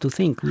be able to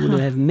think. We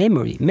wouldn't have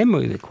memory.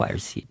 Memory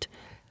requires heat.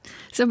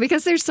 So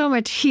because there's so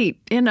much heat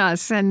in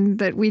us and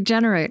that we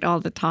generate all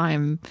the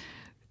time,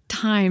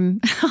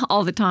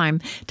 all the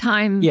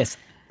time, Yes.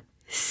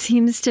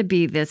 seems to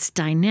be this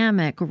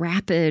dynamic,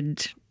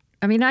 rapid.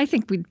 I mean, I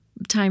think we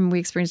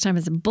experience time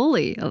as a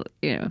bully,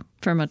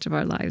 for much of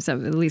our lives, at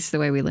least the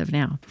way we live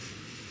now.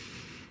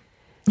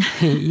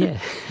 Yeah,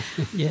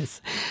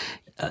 yes.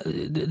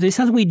 There's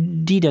something we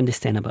did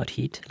understand about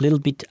heat, a little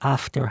bit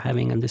after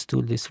having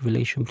understood this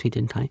relation between heat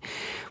and time,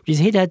 which is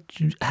heat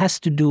has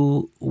to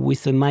do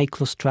with the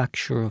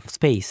microstructure of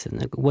space.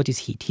 And what is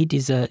heat? Heat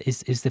is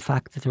the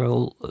fact that there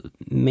are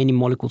many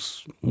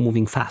molecules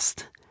moving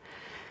fast.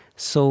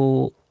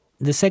 So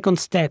the second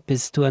step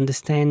is to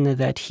understand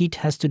that heat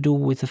has to do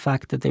with the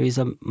fact that there is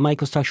a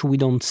microstructure we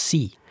don't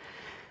see.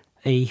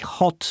 A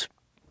hot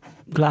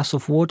glass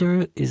of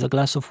water is a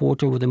glass of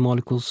water where the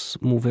molecules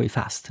move very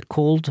fast. A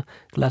cold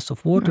glass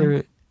of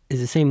water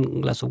is the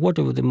same glass of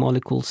water where the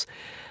molecules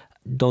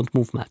don't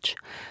move much.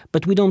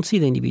 But we don't see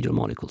the individual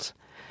molecules.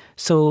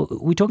 So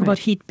we talk about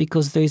heat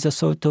because there is a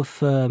sort of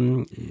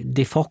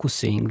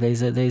defocusing.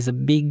 There is a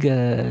big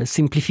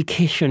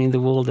simplification in the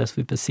world as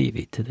we perceive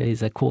it. There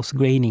is a coarse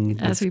graining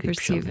as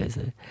description. We perceive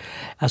it.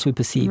 As we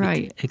perceive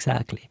it,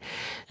 exactly.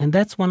 And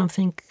that's one of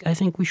things I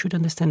think we should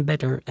understand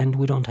better, and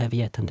we don't have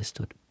yet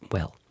understood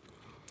well.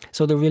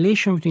 So the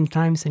relation between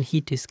times and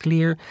heat is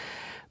clear,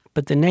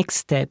 but the next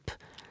step,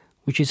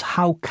 which is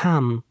how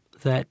come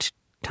that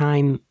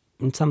time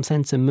in some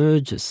sense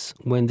emerges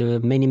when there are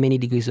many, many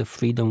degrees of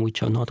freedom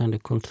which are not under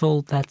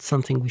control, that's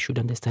something we should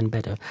understand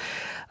better.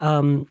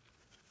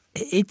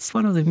 It's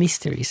one of the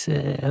mysteries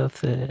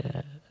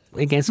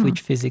against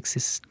which physics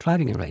is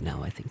struggling right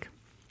now, I think.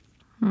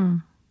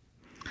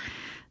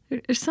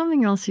 There's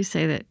something else you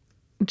say that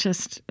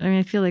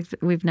I feel like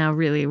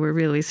we're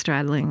really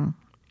straddling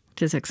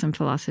physics and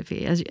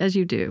philosophy, as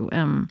you do.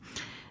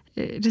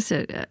 Just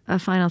a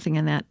final thing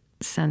in that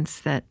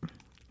sense that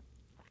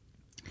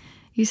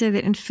you say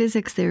that in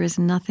physics there is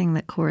nothing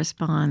that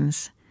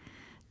corresponds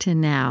to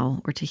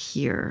now or to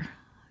here,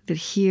 that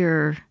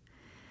here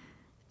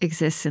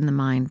exists in the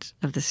mind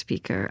of the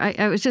speaker.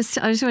 I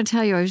just want to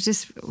tell you, I was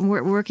just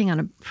working on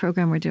a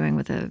program we're doing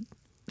with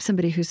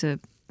somebody who's a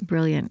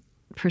brilliant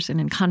person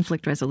in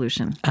conflict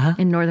resolution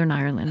in Northern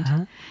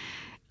Ireland.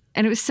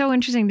 And it was so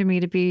interesting to me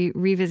to be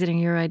revisiting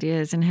your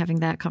ideas and having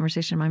that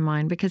conversation in my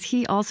mind, because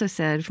he also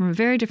said from a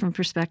very different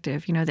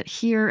perspective, that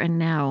here and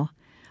now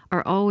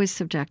are always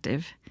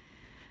subjective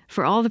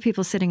for all the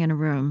people sitting in a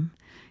room,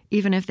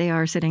 even if they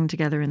are sitting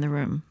together in the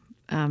room,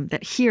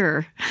 that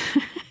here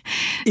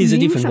is means a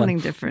different something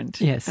one.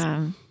 different. Yes.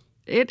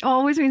 It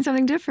always means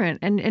something different.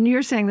 And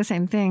you're saying the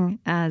same thing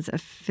as a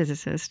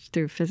physicist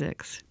through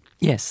physics.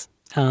 Yes.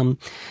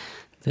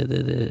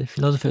 The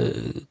philosopher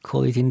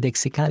call it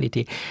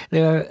indexicality.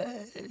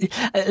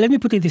 Let me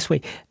put it this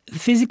way.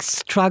 Physics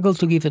struggles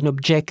to give an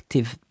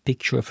objective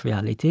picture of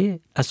reality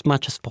as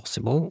much as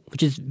possible,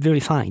 which is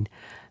very fine,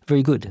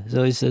 very good.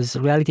 So it's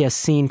reality as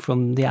seen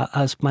from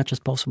as much as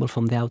possible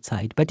from the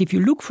outside. But if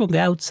you look from the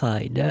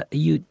outside,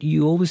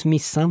 you always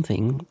miss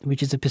something,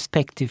 which is a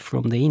perspective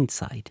from the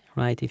inside,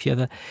 right? If you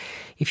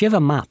have a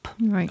map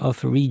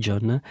of a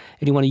region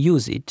and you want to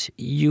use it,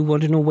 you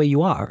want to know where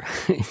you are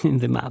in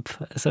the map.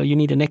 So you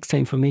need an extra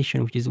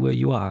information, which is where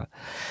you are.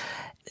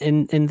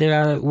 And there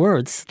are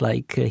words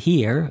like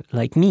here,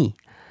 like me,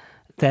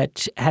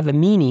 that have a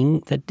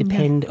meaning that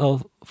depend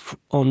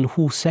on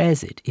who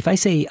says it. If I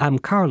say I'm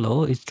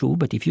Carlo, it's true,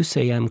 but if you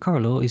say I'm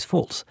Carlo, it's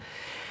false.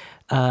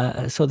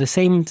 So the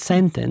same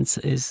sentence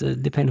is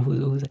depend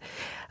who.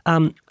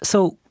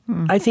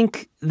 I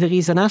think there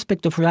is an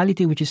aspect of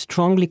reality which is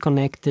strongly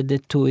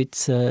connected to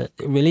its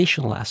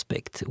relational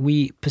aspect.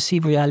 We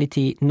perceive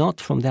reality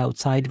not from the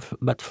outside,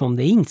 but from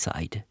the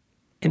inside.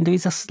 And there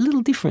is a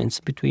little difference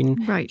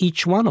between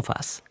each one of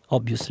us,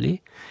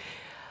 obviously.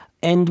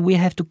 And we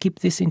have to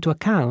keep this into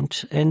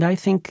account. And I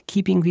think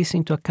keeping this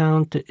into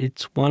account,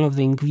 it's one of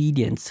the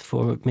ingredients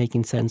for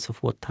making sense of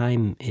what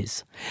time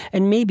is.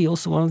 And maybe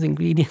also one of the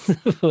ingredients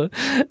for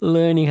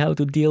learning how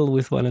to deal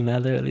with one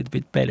another a little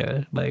bit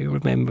better by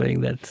remembering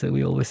that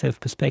we always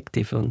have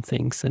perspective on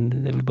things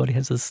and everybody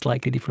has a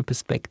slightly different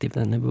perspective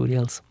than everybody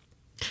else.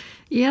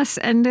 Yes,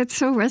 and it's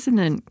so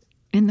resonant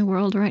in the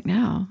world right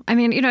now. I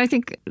mean, I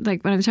think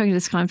like when I was talking to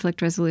this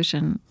conflict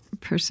resolution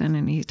person,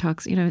 and he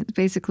talks,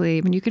 basically,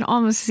 I mean, you can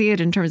almost see it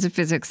in terms of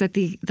physics, that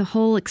the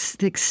whole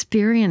the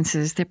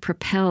experiences that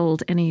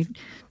propelled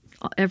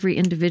every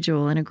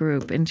individual in a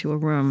group into a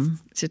room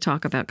to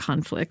talk about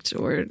conflict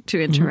or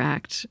to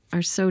interact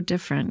are so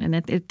different. And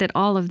that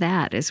all of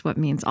that is what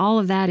means. All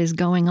of that is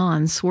going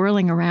on,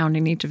 swirling around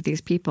in each of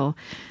these people,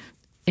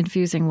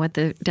 infusing what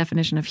the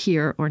definition of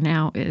here or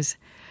now is.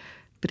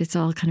 But it's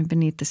all kind of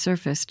beneath the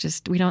surface.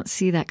 Just we don't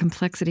see that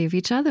complexity of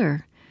each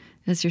other,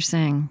 as you're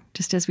saying,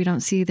 just as we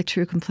don't see the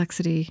true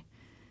complexity.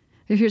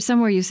 Here's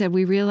somewhere you said,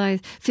 we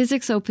realize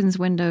physics opens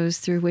windows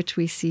through which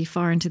we see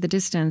far into the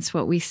distance.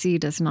 What we see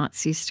does not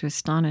cease to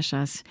astonish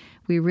us.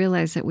 We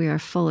realize that we are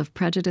full of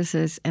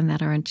prejudices and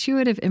that our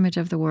intuitive image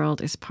of the world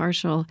is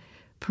partial,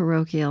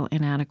 parochial,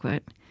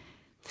 inadequate.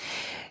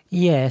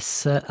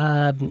 Yes,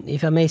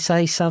 if I may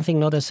say something,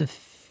 not as a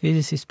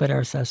physicist, but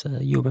as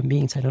a human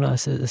being, I don't know,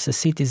 as a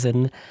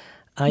citizen,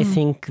 I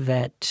think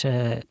that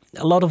a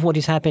lot of what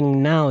is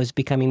happening now is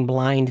becoming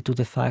blind to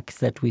the fact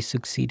that we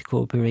succeed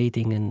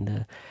cooperating,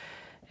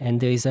 and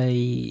there is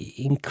a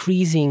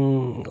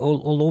increasing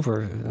all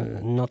over,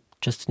 not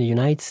just in the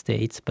United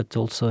States, but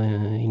also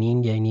in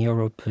India, in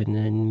Europe, and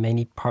in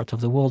many parts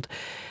of the world,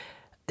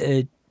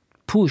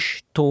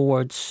 push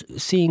towards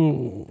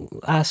seeing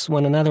us,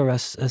 one another,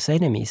 as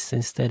enemies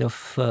instead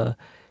of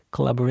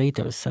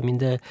collaborators. I mean,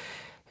 the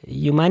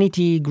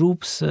humanity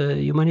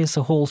as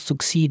a whole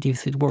succeed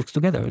if it works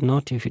together,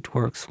 not if it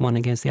works one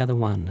against the other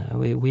one.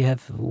 We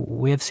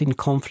have seen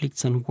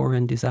conflicts and war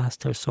and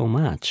disaster so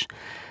much,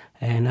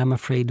 and I'm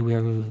afraid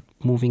we're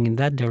moving in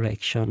that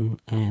direction.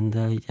 And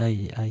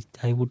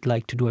I would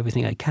like to do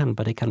everything I can,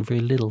 but I can very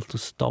little to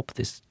stop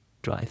this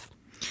drive.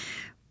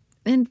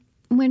 And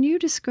when you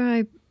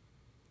describe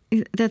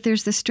that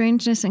there's the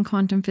strangeness in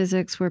quantum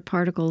physics where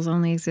particles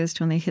only exist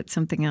when they hit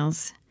something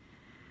else,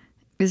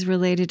 is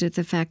related to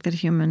the fact that a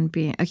human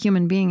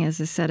being is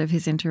a set of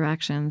his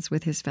interactions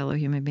with his fellow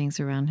human beings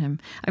around him.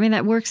 I mean,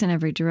 that works in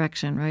every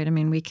direction, right? I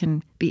mean, we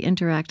can be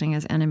interacting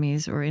as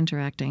enemies or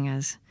interacting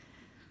as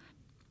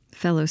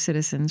fellow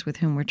citizens with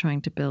whom we're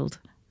trying to build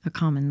a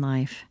common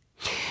life.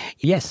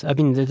 Yes, I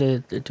mean,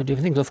 the two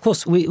different things. Of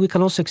course, we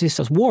can also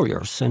exist as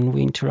warriors, and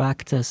we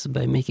interact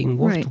by making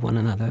war to one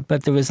another.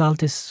 But the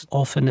result is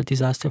often a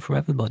disaster for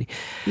everybody.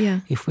 Yeah.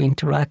 If we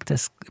interact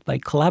by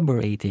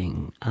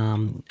collaborating,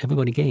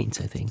 everybody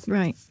gains, I think.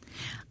 Right.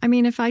 I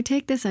mean, if I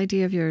take this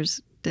idea of yours,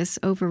 this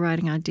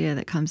overriding idea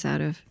that comes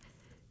out of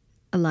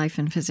a life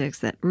in physics,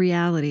 that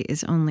reality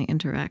is only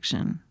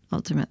interaction,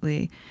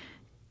 ultimately,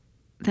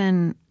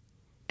 then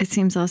it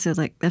seems also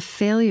like the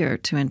failure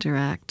to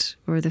interact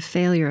or the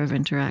failure of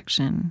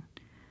interaction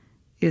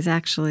is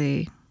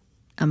actually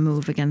a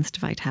move against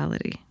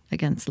vitality,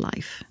 against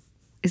life.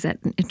 Is that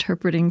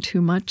interpreting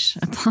too much?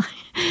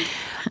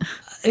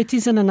 It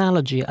is an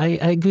analogy. I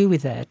agree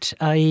with that.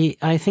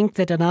 I think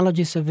that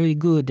analogies are very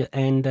good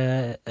and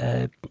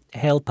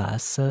help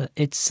us.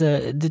 It's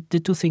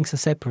the two things are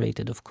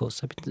separated, of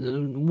course. I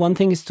mean, one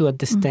thing is to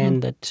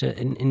understand that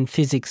in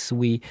physics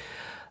we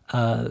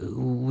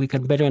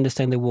can better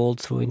understand the world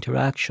through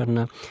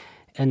interaction.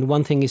 And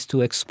one thing is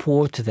to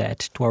export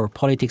that to our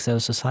politics, our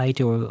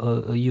society,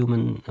 or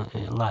human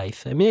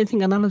life. I mean, I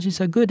think analogies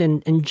are good.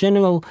 And in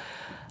general,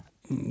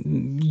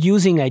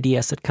 using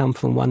ideas that come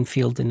from one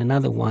field in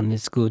another one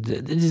is good.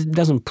 It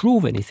doesn't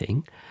prove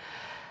anything.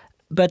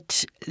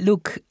 But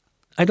look,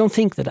 I don't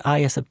think that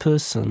I as a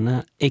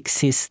person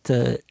exist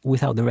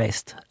without the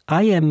rest.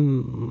 I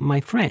am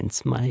my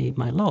friends, my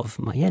love,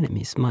 my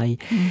enemies, my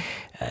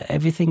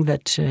everything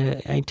that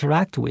I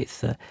interact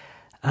with.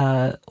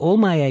 All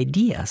my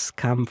ideas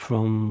come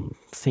from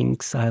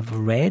things I've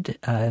read,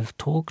 I've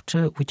talked,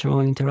 which are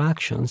all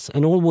interactions.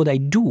 And all what I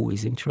do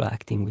is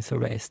interacting with the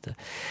rest.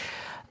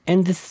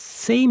 And the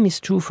same is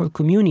true for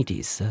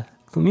communities.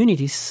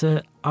 Communities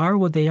are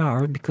what they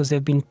are because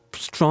they've been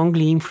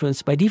strongly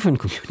influenced by different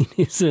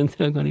communities, and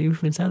they're going to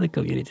influence other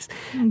communities,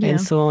 and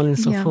so on and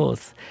so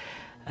forth.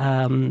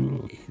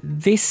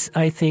 This,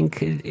 I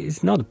think,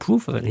 is not a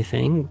proof of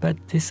anything, but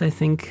this, I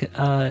think,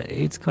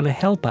 it's going to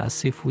help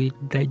us if we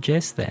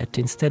digest that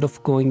instead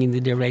of going in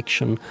the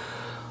direction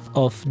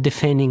of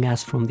defending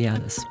us from the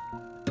others.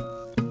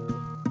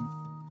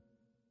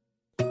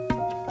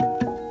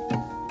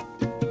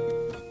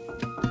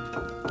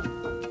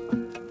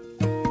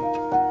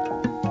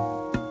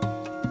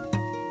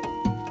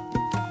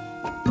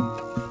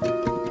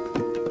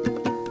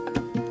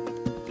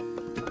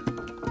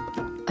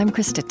 I'm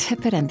Krista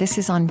Tippett, and this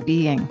is On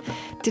Being.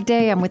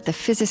 Today, I'm with the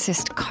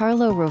physicist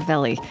Carlo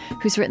Rovelli,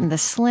 who's written the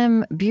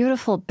slim,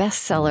 beautiful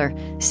bestseller,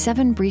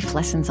 7 Brief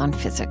Lessons on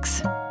Physics.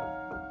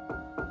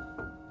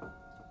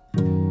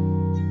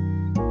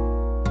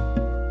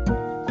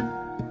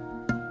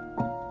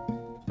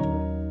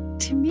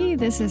 To me,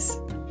 this is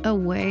a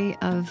way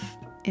of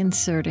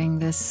inserting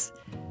this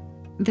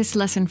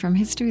lesson from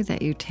history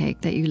that you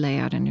take, that you lay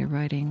out in your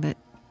writing, that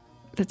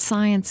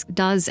science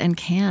does and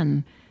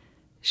can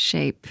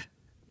shape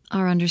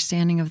our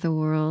understanding of the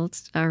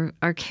world,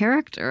 our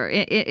character, or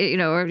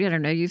I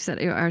don't know, you've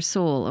said our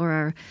soul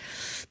or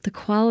the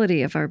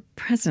quality of our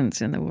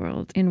presence in the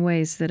world in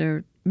ways that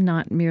are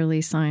not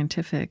merely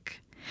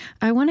scientific.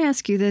 I want to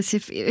ask you this,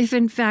 if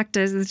in fact,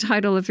 as the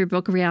title of your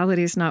book,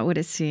 Reality is Not What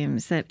It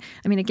Seems, that,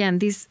 I mean, again,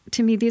 these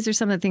are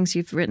some of the things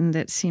you've written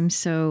that seem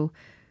so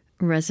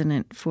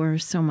resonant for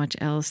so much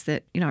else,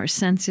 that, our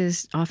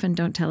senses often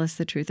don't tell us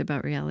the truth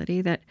about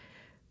reality, that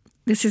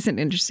this is an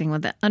interesting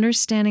one, that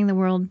understanding the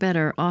world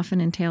better often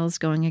entails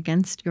going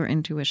against your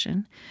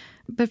intuition.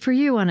 But for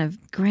you, on a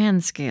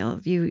grand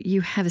scale,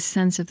 you have a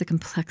sense of the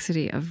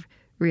complexity of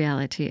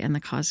reality and the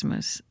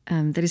cosmos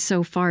that is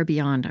so far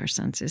beyond our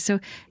senses. So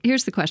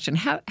here's the question.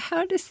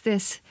 How does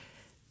this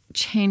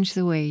change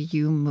the way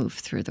you move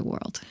through the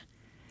world?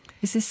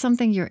 Is this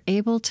something you're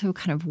able to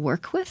kind of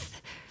work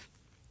with?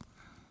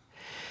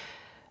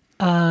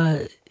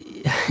 Well,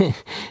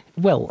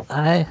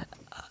 I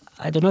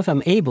don't know if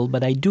I'm able,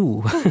 but I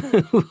do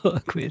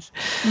work with.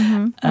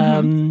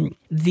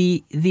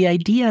 The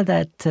idea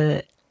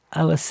that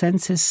our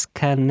senses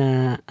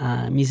can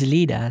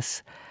mislead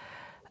us.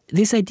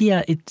 This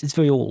idea, it's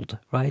very old,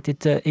 right?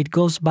 It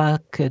goes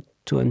back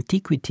to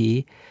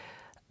antiquity.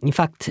 In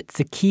fact, it's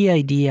a key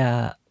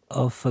idea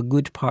of a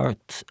good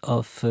part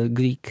of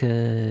Greek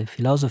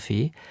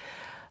philosophy.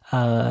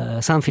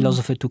 Some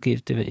philosophers took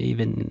it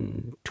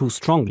even too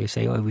strongly,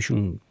 say, oh, we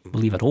shouldn't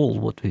believe at all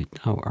what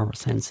our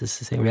senses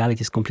say.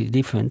 Reality is completely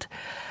different.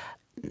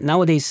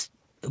 Nowadays,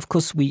 of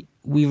course, we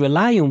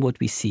rely on what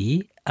we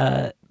see,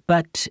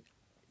 but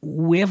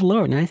we have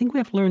learned, and I think we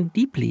have learned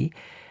deeply,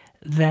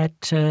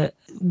 that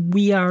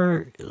we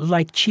are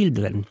like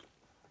children.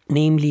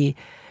 Namely,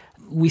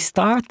 we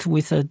start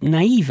with a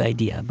naive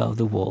idea about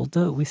the world.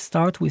 We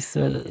start with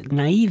a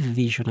naive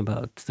vision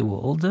about the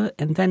world,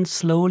 and then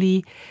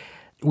slowly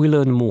we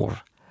learn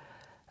more.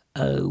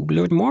 We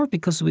learn more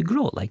because we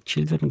grow, like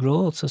children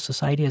grow. So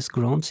society has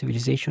grown,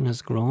 civilization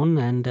has grown,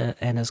 and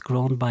has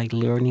grown by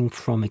learning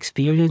from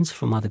experience,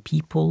 from other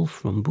people,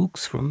 from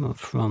books, from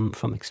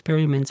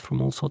experiments,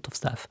 from all sorts of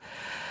stuff.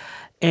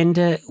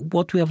 And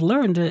what we have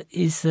learned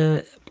is,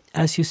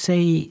 as you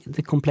say,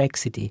 the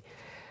complexity.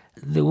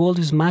 The world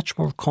is much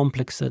more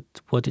complex than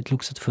what it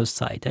looks at first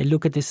sight. I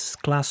look at this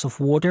glass of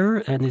water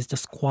and it's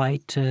just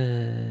quite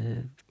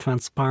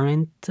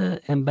transparent.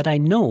 But I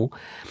know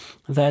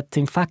that,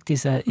 in fact,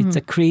 it's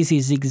a crazy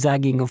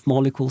zigzagging of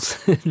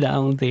molecules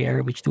down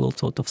there, which do all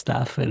sorts of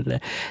stuff,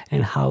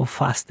 and how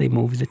fast they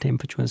move, the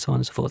temperature, and so on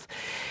and so forth.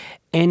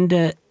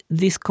 And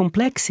this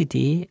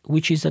complexity,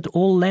 which is at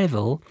all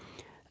level,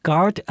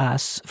 guard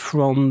us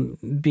from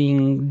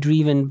being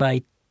driven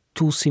by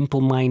too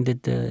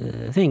simple-minded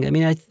thing. I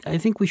mean, I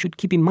think we should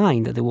keep in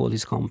mind that the world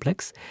is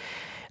complex.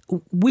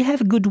 We have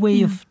a good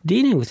way of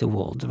dealing with the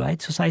world,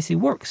 right? Society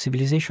works,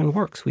 civilization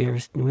works. We are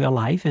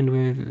alive, and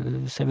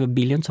we're several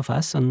billions of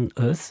us on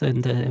Earth,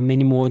 and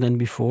many more than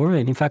before.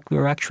 And in fact,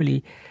 we're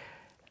actually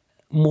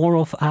more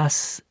of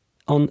us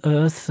on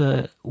Earth,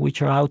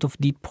 which are out of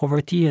deep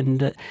poverty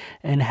and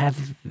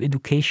have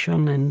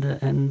education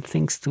and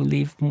things to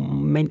live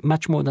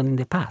much more than in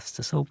the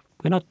past. So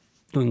we're not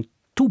doing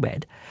too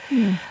bad.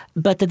 Yeah.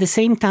 But at the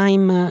same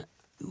time,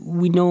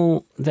 we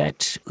know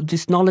that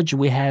this knowledge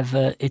we have,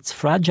 it's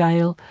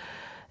fragile,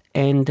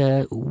 and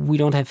we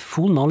don't have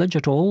full knowledge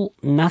at all.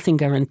 Nothing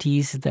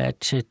guarantees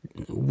that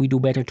we do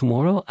better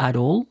tomorrow at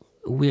all.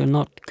 We are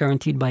not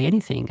guaranteed by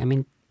anything. I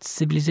mean,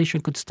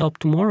 civilization could stop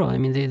tomorrow. I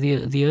mean,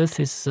 the Earth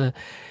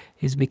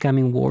is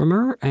becoming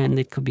warmer, and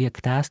it could be a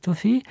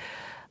catastrophe.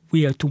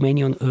 We are too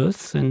many on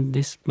Earth, and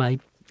this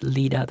might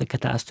lead out a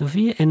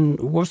catastrophe. And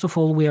worst of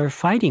all, we are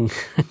fighting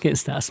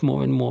against us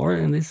more and more,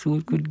 and this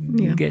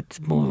could get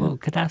more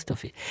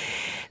catastrophe.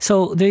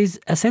 So there is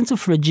a sense of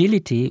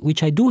fragility,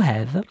 which I do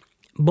have,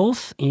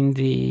 both in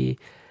the...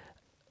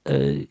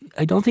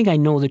 I don't think I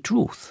know the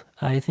truth.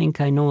 I think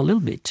I know a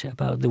little bit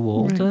about the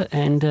world, right.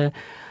 And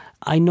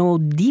I know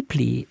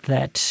deeply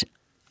that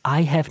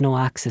I have no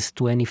access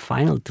to any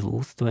final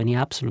truth, to any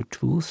absolute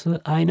truth.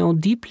 I know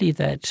deeply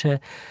that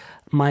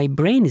my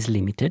brain is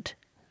limited.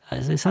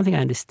 It's something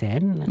I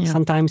understand. Yeah.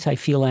 Sometimes I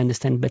feel I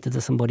understand better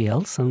than somebody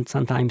else, and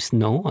sometimes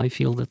no, I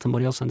feel that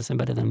somebody else understands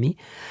better than me.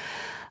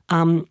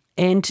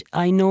 And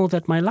I know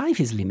that my life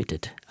is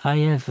limited. I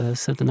have a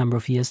certain number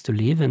of years to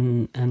live,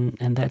 and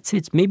that's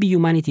it. Maybe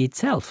humanity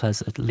itself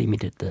has a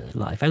limited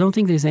life. I don't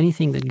think there's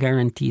anything that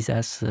guarantees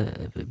us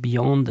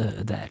beyond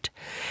that.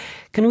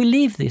 Can we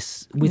live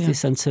with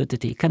this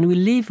uncertainty? Can we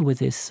live with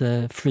this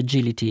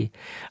fragility?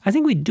 I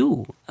think we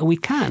do. We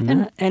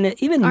can. And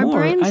even our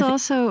more... Brains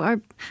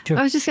Sure.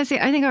 I was just going to say,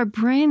 I think our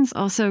brains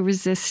also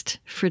resist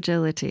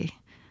fragility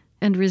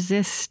and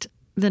resist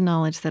the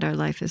knowledge that our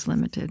life is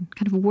limited,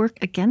 kind of work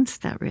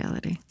against that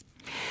reality.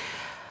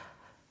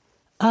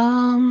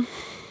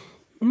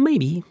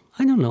 Maybe.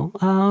 I don't know.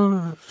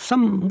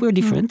 We're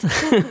different.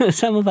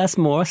 Some of us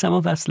more, some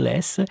of us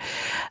less.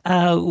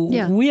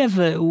 We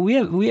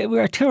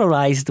are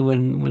terrorized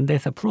when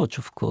death approaches,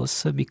 of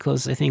course,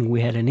 because I think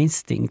we had an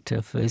instinct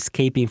of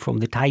escaping from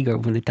the tiger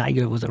when the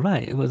tiger was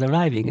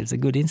arriving. It's a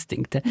good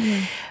instinct.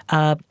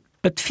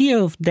 But fear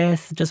of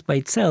death just by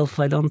itself,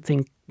 I don't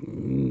think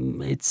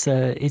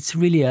it's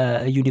really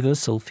a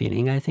universal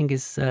feeling. I think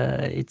it's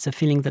a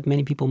feeling that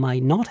many people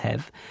might not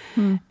have.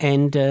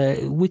 And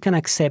we can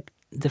accept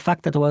the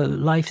fact that our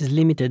life is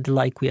limited,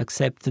 like we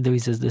accept there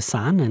is the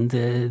sun and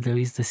there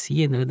is the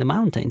sea and the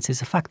mountains.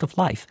 It's a fact of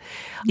life.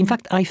 In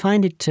fact, I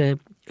find it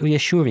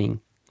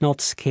reassuring,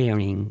 not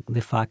scaring, the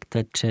fact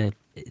that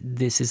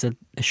this is a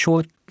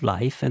short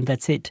life and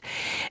that's it.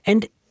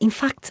 And in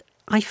fact,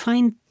 I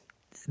find,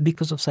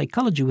 because of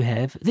psychology we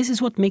have, this is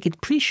what makes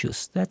it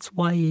precious. That's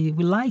why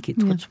we like it.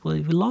 That's why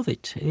we love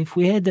it.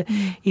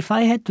 If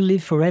I had to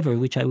live forever,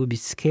 which I would be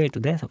scared to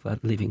death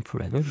about living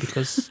forever,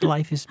 because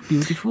life is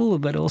beautiful,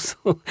 but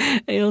also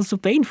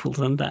painful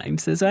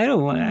sometimes. So I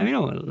don't want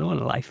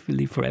to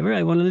live forever.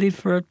 I want to live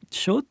for a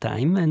short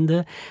time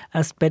and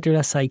as better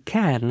as I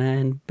can,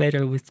 and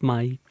better with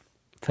my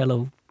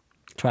fellow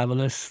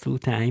travelers through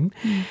time,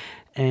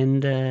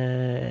 and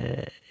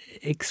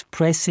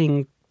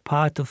expressing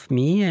part of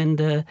me.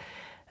 And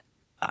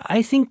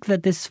I think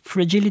that this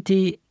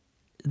fragility,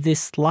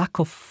 this lack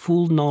of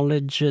full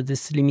knowledge,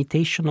 this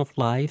limitation of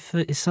life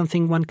is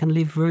something one can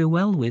live very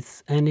well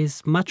with, and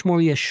is much more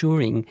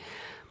reassuring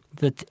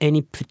than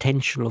any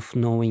potential of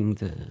knowing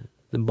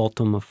the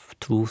bottom of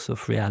truth,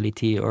 of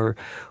reality, or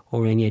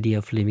any idea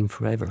of living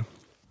forever.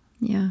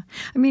 Yeah.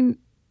 I mean,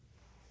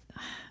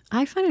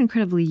 I find it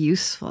incredibly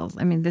useful.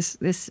 I mean,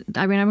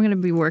 I'm going to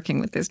be working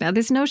with this now.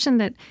 This notion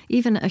that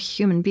even a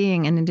human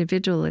being, an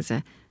individual, is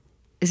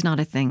not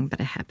a thing but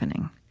a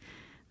happening.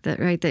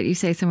 That you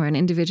say somewhere, an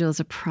individual is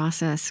a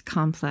process,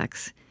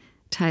 complex,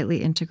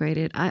 tightly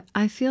integrated.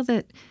 I feel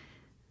that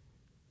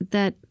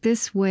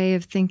this way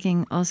of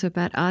thinking also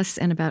about us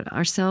and about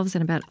ourselves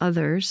and about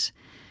others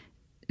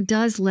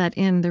does let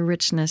in the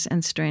richness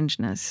and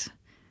strangeness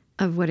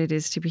of what it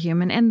is to be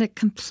human and the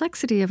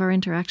complexity of our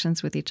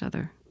interactions with each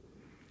other.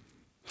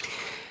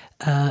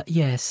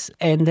 Yes,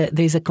 and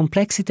there's a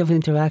complexity of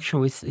interaction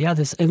with the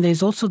others, and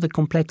there's also the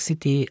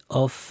complexity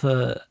of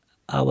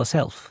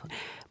ourselves.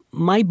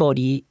 My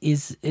body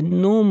is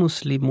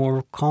enormously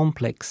more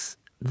complex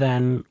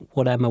than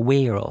what I'm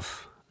aware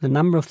of. The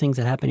number of things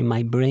that happen in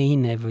my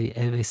brain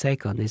every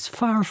second is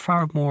far,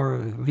 far more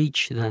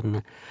rich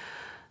than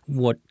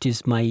what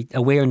is my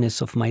awareness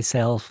of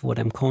myself, what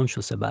I'm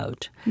conscious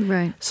about.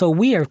 Right. So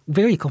we are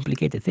very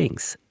complicated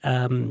things,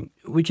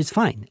 which is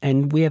fine.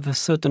 And we have a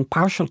certain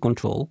partial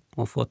control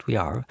of what we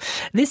are.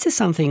 This is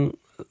something,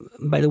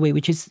 by the way,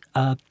 which is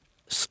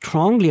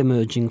strongly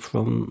emerging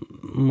from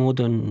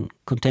modern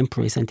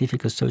contemporary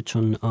scientific research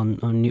on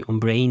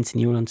brains,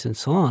 neurons, and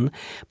so on.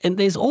 And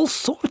there's all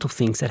sorts of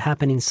things that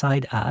happen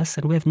inside us,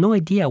 and we have no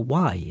idea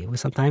why.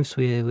 Sometimes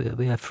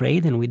we're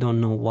afraid and we don't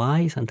know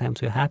why.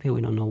 Sometimes we're happy, we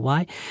don't know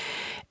why.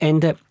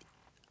 And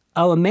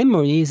our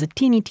memory is a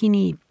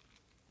teeny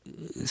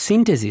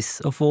synthesis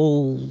of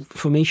all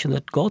information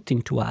that got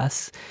into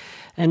us.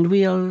 And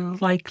we are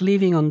like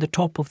living on the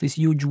top of this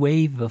huge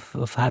wave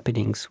of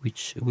happenings,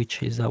 which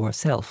is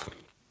ourself,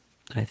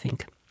 I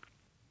think.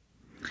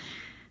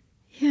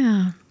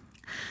 Yeah.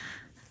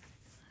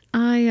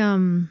 I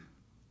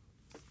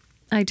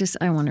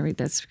want to read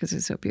this because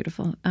it's so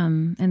beautiful.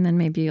 And then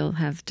maybe you'll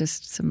have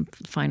just some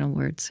final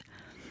words.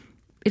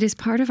 It is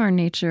part of our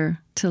nature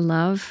to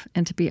love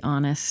and to be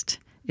honest.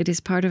 It is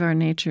part of our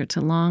nature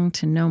to long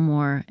to know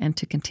more and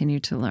to continue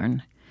to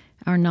learn.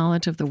 Our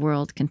knowledge of the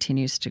world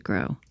continues to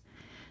grow.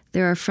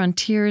 There are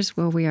frontiers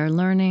where we are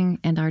learning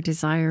and our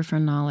desire for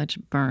knowledge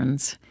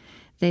burns.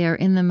 They are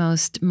in the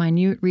most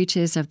minute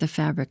reaches of the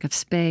fabric of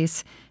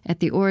space,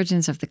 at the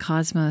origins of the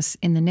cosmos,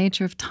 in the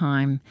nature of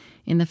time,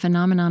 in the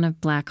phenomenon of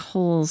black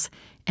holes,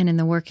 and in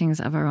the workings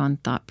of our own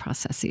thought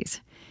processes.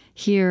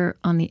 Here,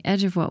 on the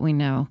edge of what we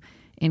know,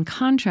 in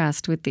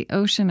contrast with the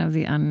ocean of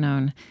the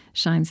unknown,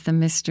 shines the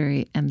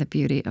mystery and the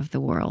beauty of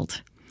the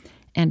world.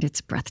 And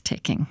it's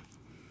breathtaking.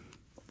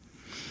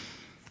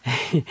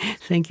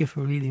 Thank you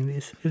for reading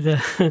this.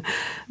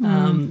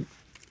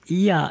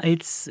 Yeah,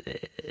 it's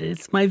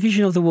my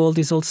vision of the world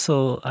is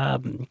also,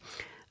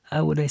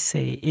 how would I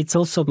say, it's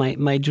also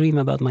my dream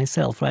about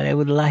myself, right? I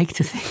would like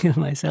to think of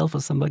myself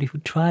as somebody who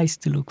tries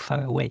to look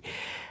far away.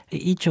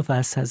 Each of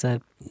us has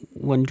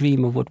one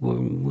dream of what we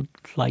would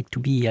like to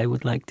be. I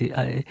would like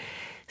to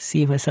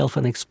see myself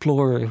an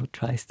explorer who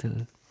tries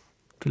to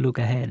look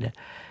ahead.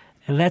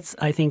 And that's,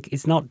 I think,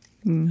 it's not,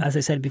 as I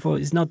said before,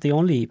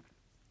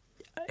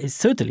 it's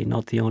certainly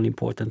not the only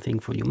important thing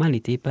for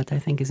humanity, but I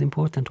think it's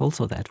important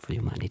also that for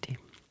humanity.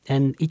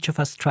 And each of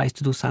us tries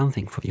to do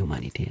something for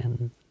humanity,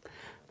 and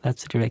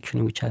that's the direction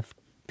in which I've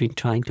been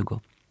trying to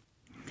go.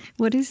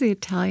 What is the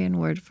Italian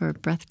word for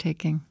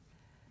breathtaking?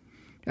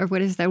 Or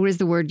what is that? What is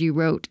the word you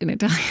wrote in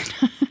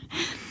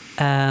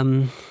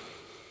Italian?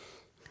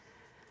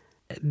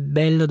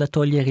 Bello da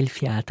togliere il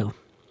fiato.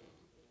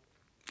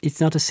 It's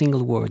not a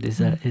single word, it's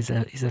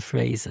a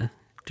phrase,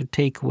 to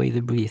take away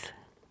the breath.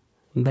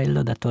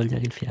 Bello da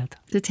togliere il fiato.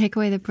 To take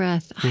away the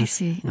breath. Yes. I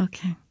see.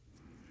 Okay.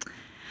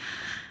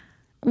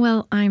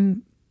 Well,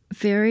 I'm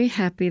very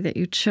happy that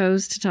you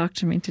chose to talk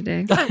to me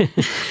today.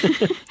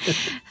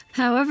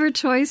 However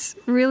choice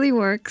really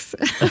works.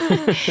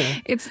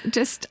 It's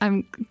just,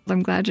 I'm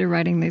glad you're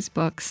writing these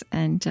books,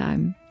 and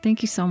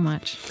thank you so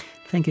much.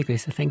 Thank you,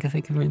 Krista. Thank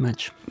you very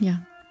much. Yeah.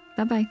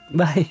 Bye-bye.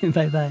 Bye.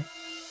 Bye-bye.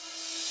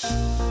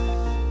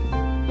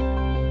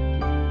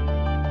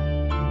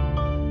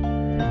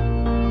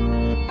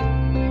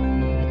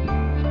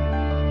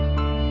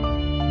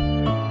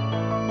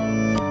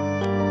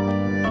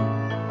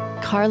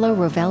 Carlo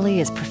Rovelli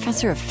is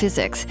professor of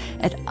physics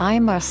at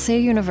Marseille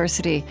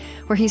University,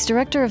 where he's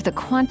director of the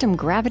Quantum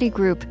Gravity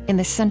Group in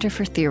the Center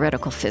for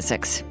Theoretical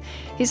Physics.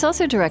 He's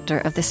also director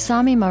of the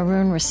Sami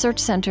Maroun Research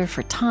Center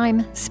for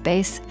Time,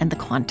 Space, and the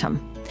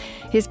Quantum.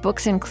 His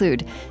books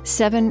include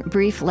 7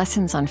 Brief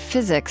Lessons on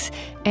Physics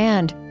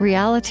and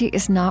Reality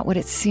is Not What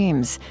It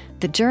Seems,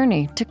 The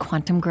Journey to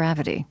Quantum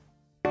Gravity.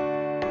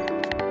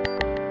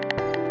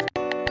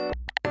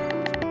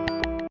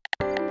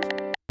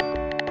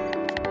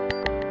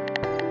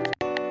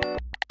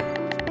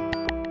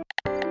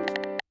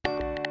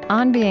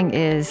 On Being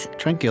is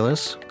Trent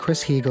Gillis,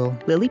 Chris Heagle,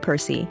 Lily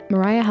Percy,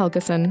 Mariah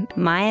Helgeson,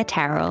 Maya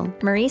Terrell,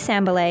 Marie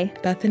Sambalay,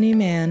 Bethany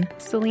Mann,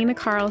 Selena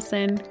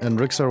Carlson, and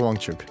Riksar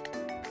Wangchuk.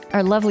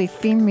 Our lovely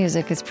theme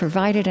music is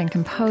provided and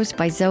composed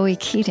by Zoe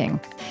Keating.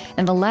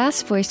 And the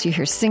last voice you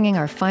hear singing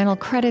our final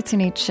credits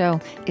in each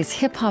show is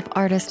hip-hop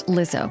artist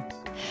Lizzo.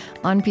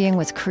 On Being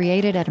was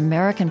created at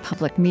American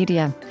Public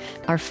Media.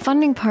 Our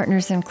funding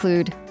partners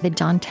include the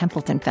John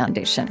Templeton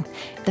Foundation,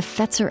 the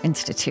Fetzer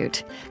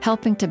Institute,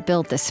 helping to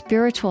build the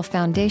spiritual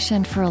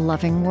foundation for a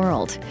loving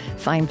world.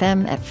 Find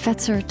them at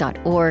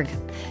fetzer.org.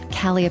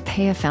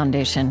 Calliopeia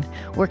Foundation,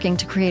 working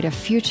to create a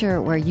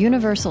future where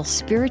universal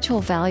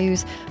spiritual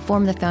values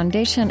form the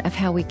foundation of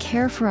how we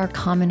care for our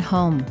common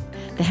home.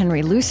 The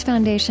Henry Luce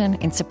Foundation,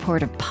 in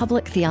support of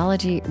public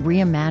theology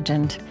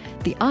reimagined.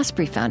 The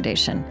Osprey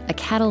Foundation, a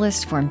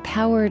catalyst for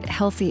empowered,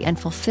 healthy, and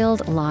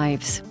fulfilled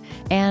lives.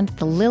 And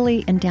the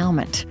Lilly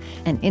Endowment,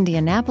 an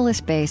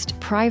Indianapolis-based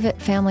private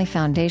family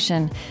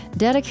foundation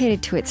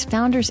dedicated to its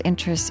founders'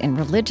 interests in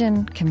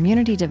religion,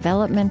 community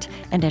development,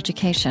 and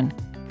education.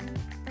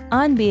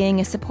 On Being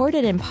is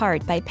supported in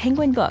part by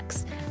Penguin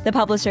Books, the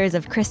publishers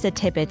of Krista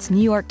Tippett's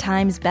New York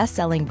Times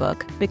bestselling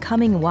book,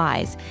 Becoming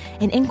Wise,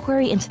 an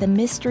inquiry into the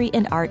mystery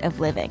and art of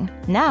living,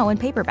 now in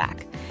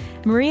paperback.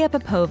 Maria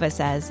Popova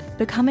says,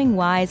 Becoming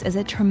Wise is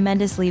a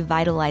tremendously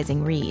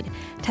vitalizing read,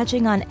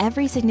 touching on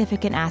every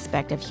significant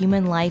aspect of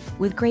human life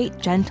with great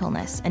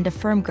gentleness and a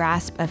firm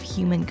grasp of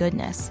human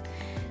goodness.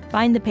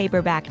 Find the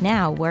paperback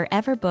now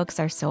wherever books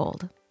are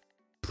sold.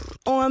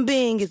 On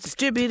Being is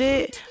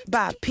distributed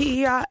by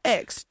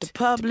PRX, the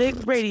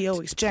Public Radio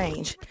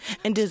Exchange,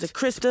 and is a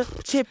Krista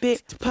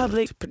Tippett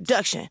public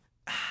production.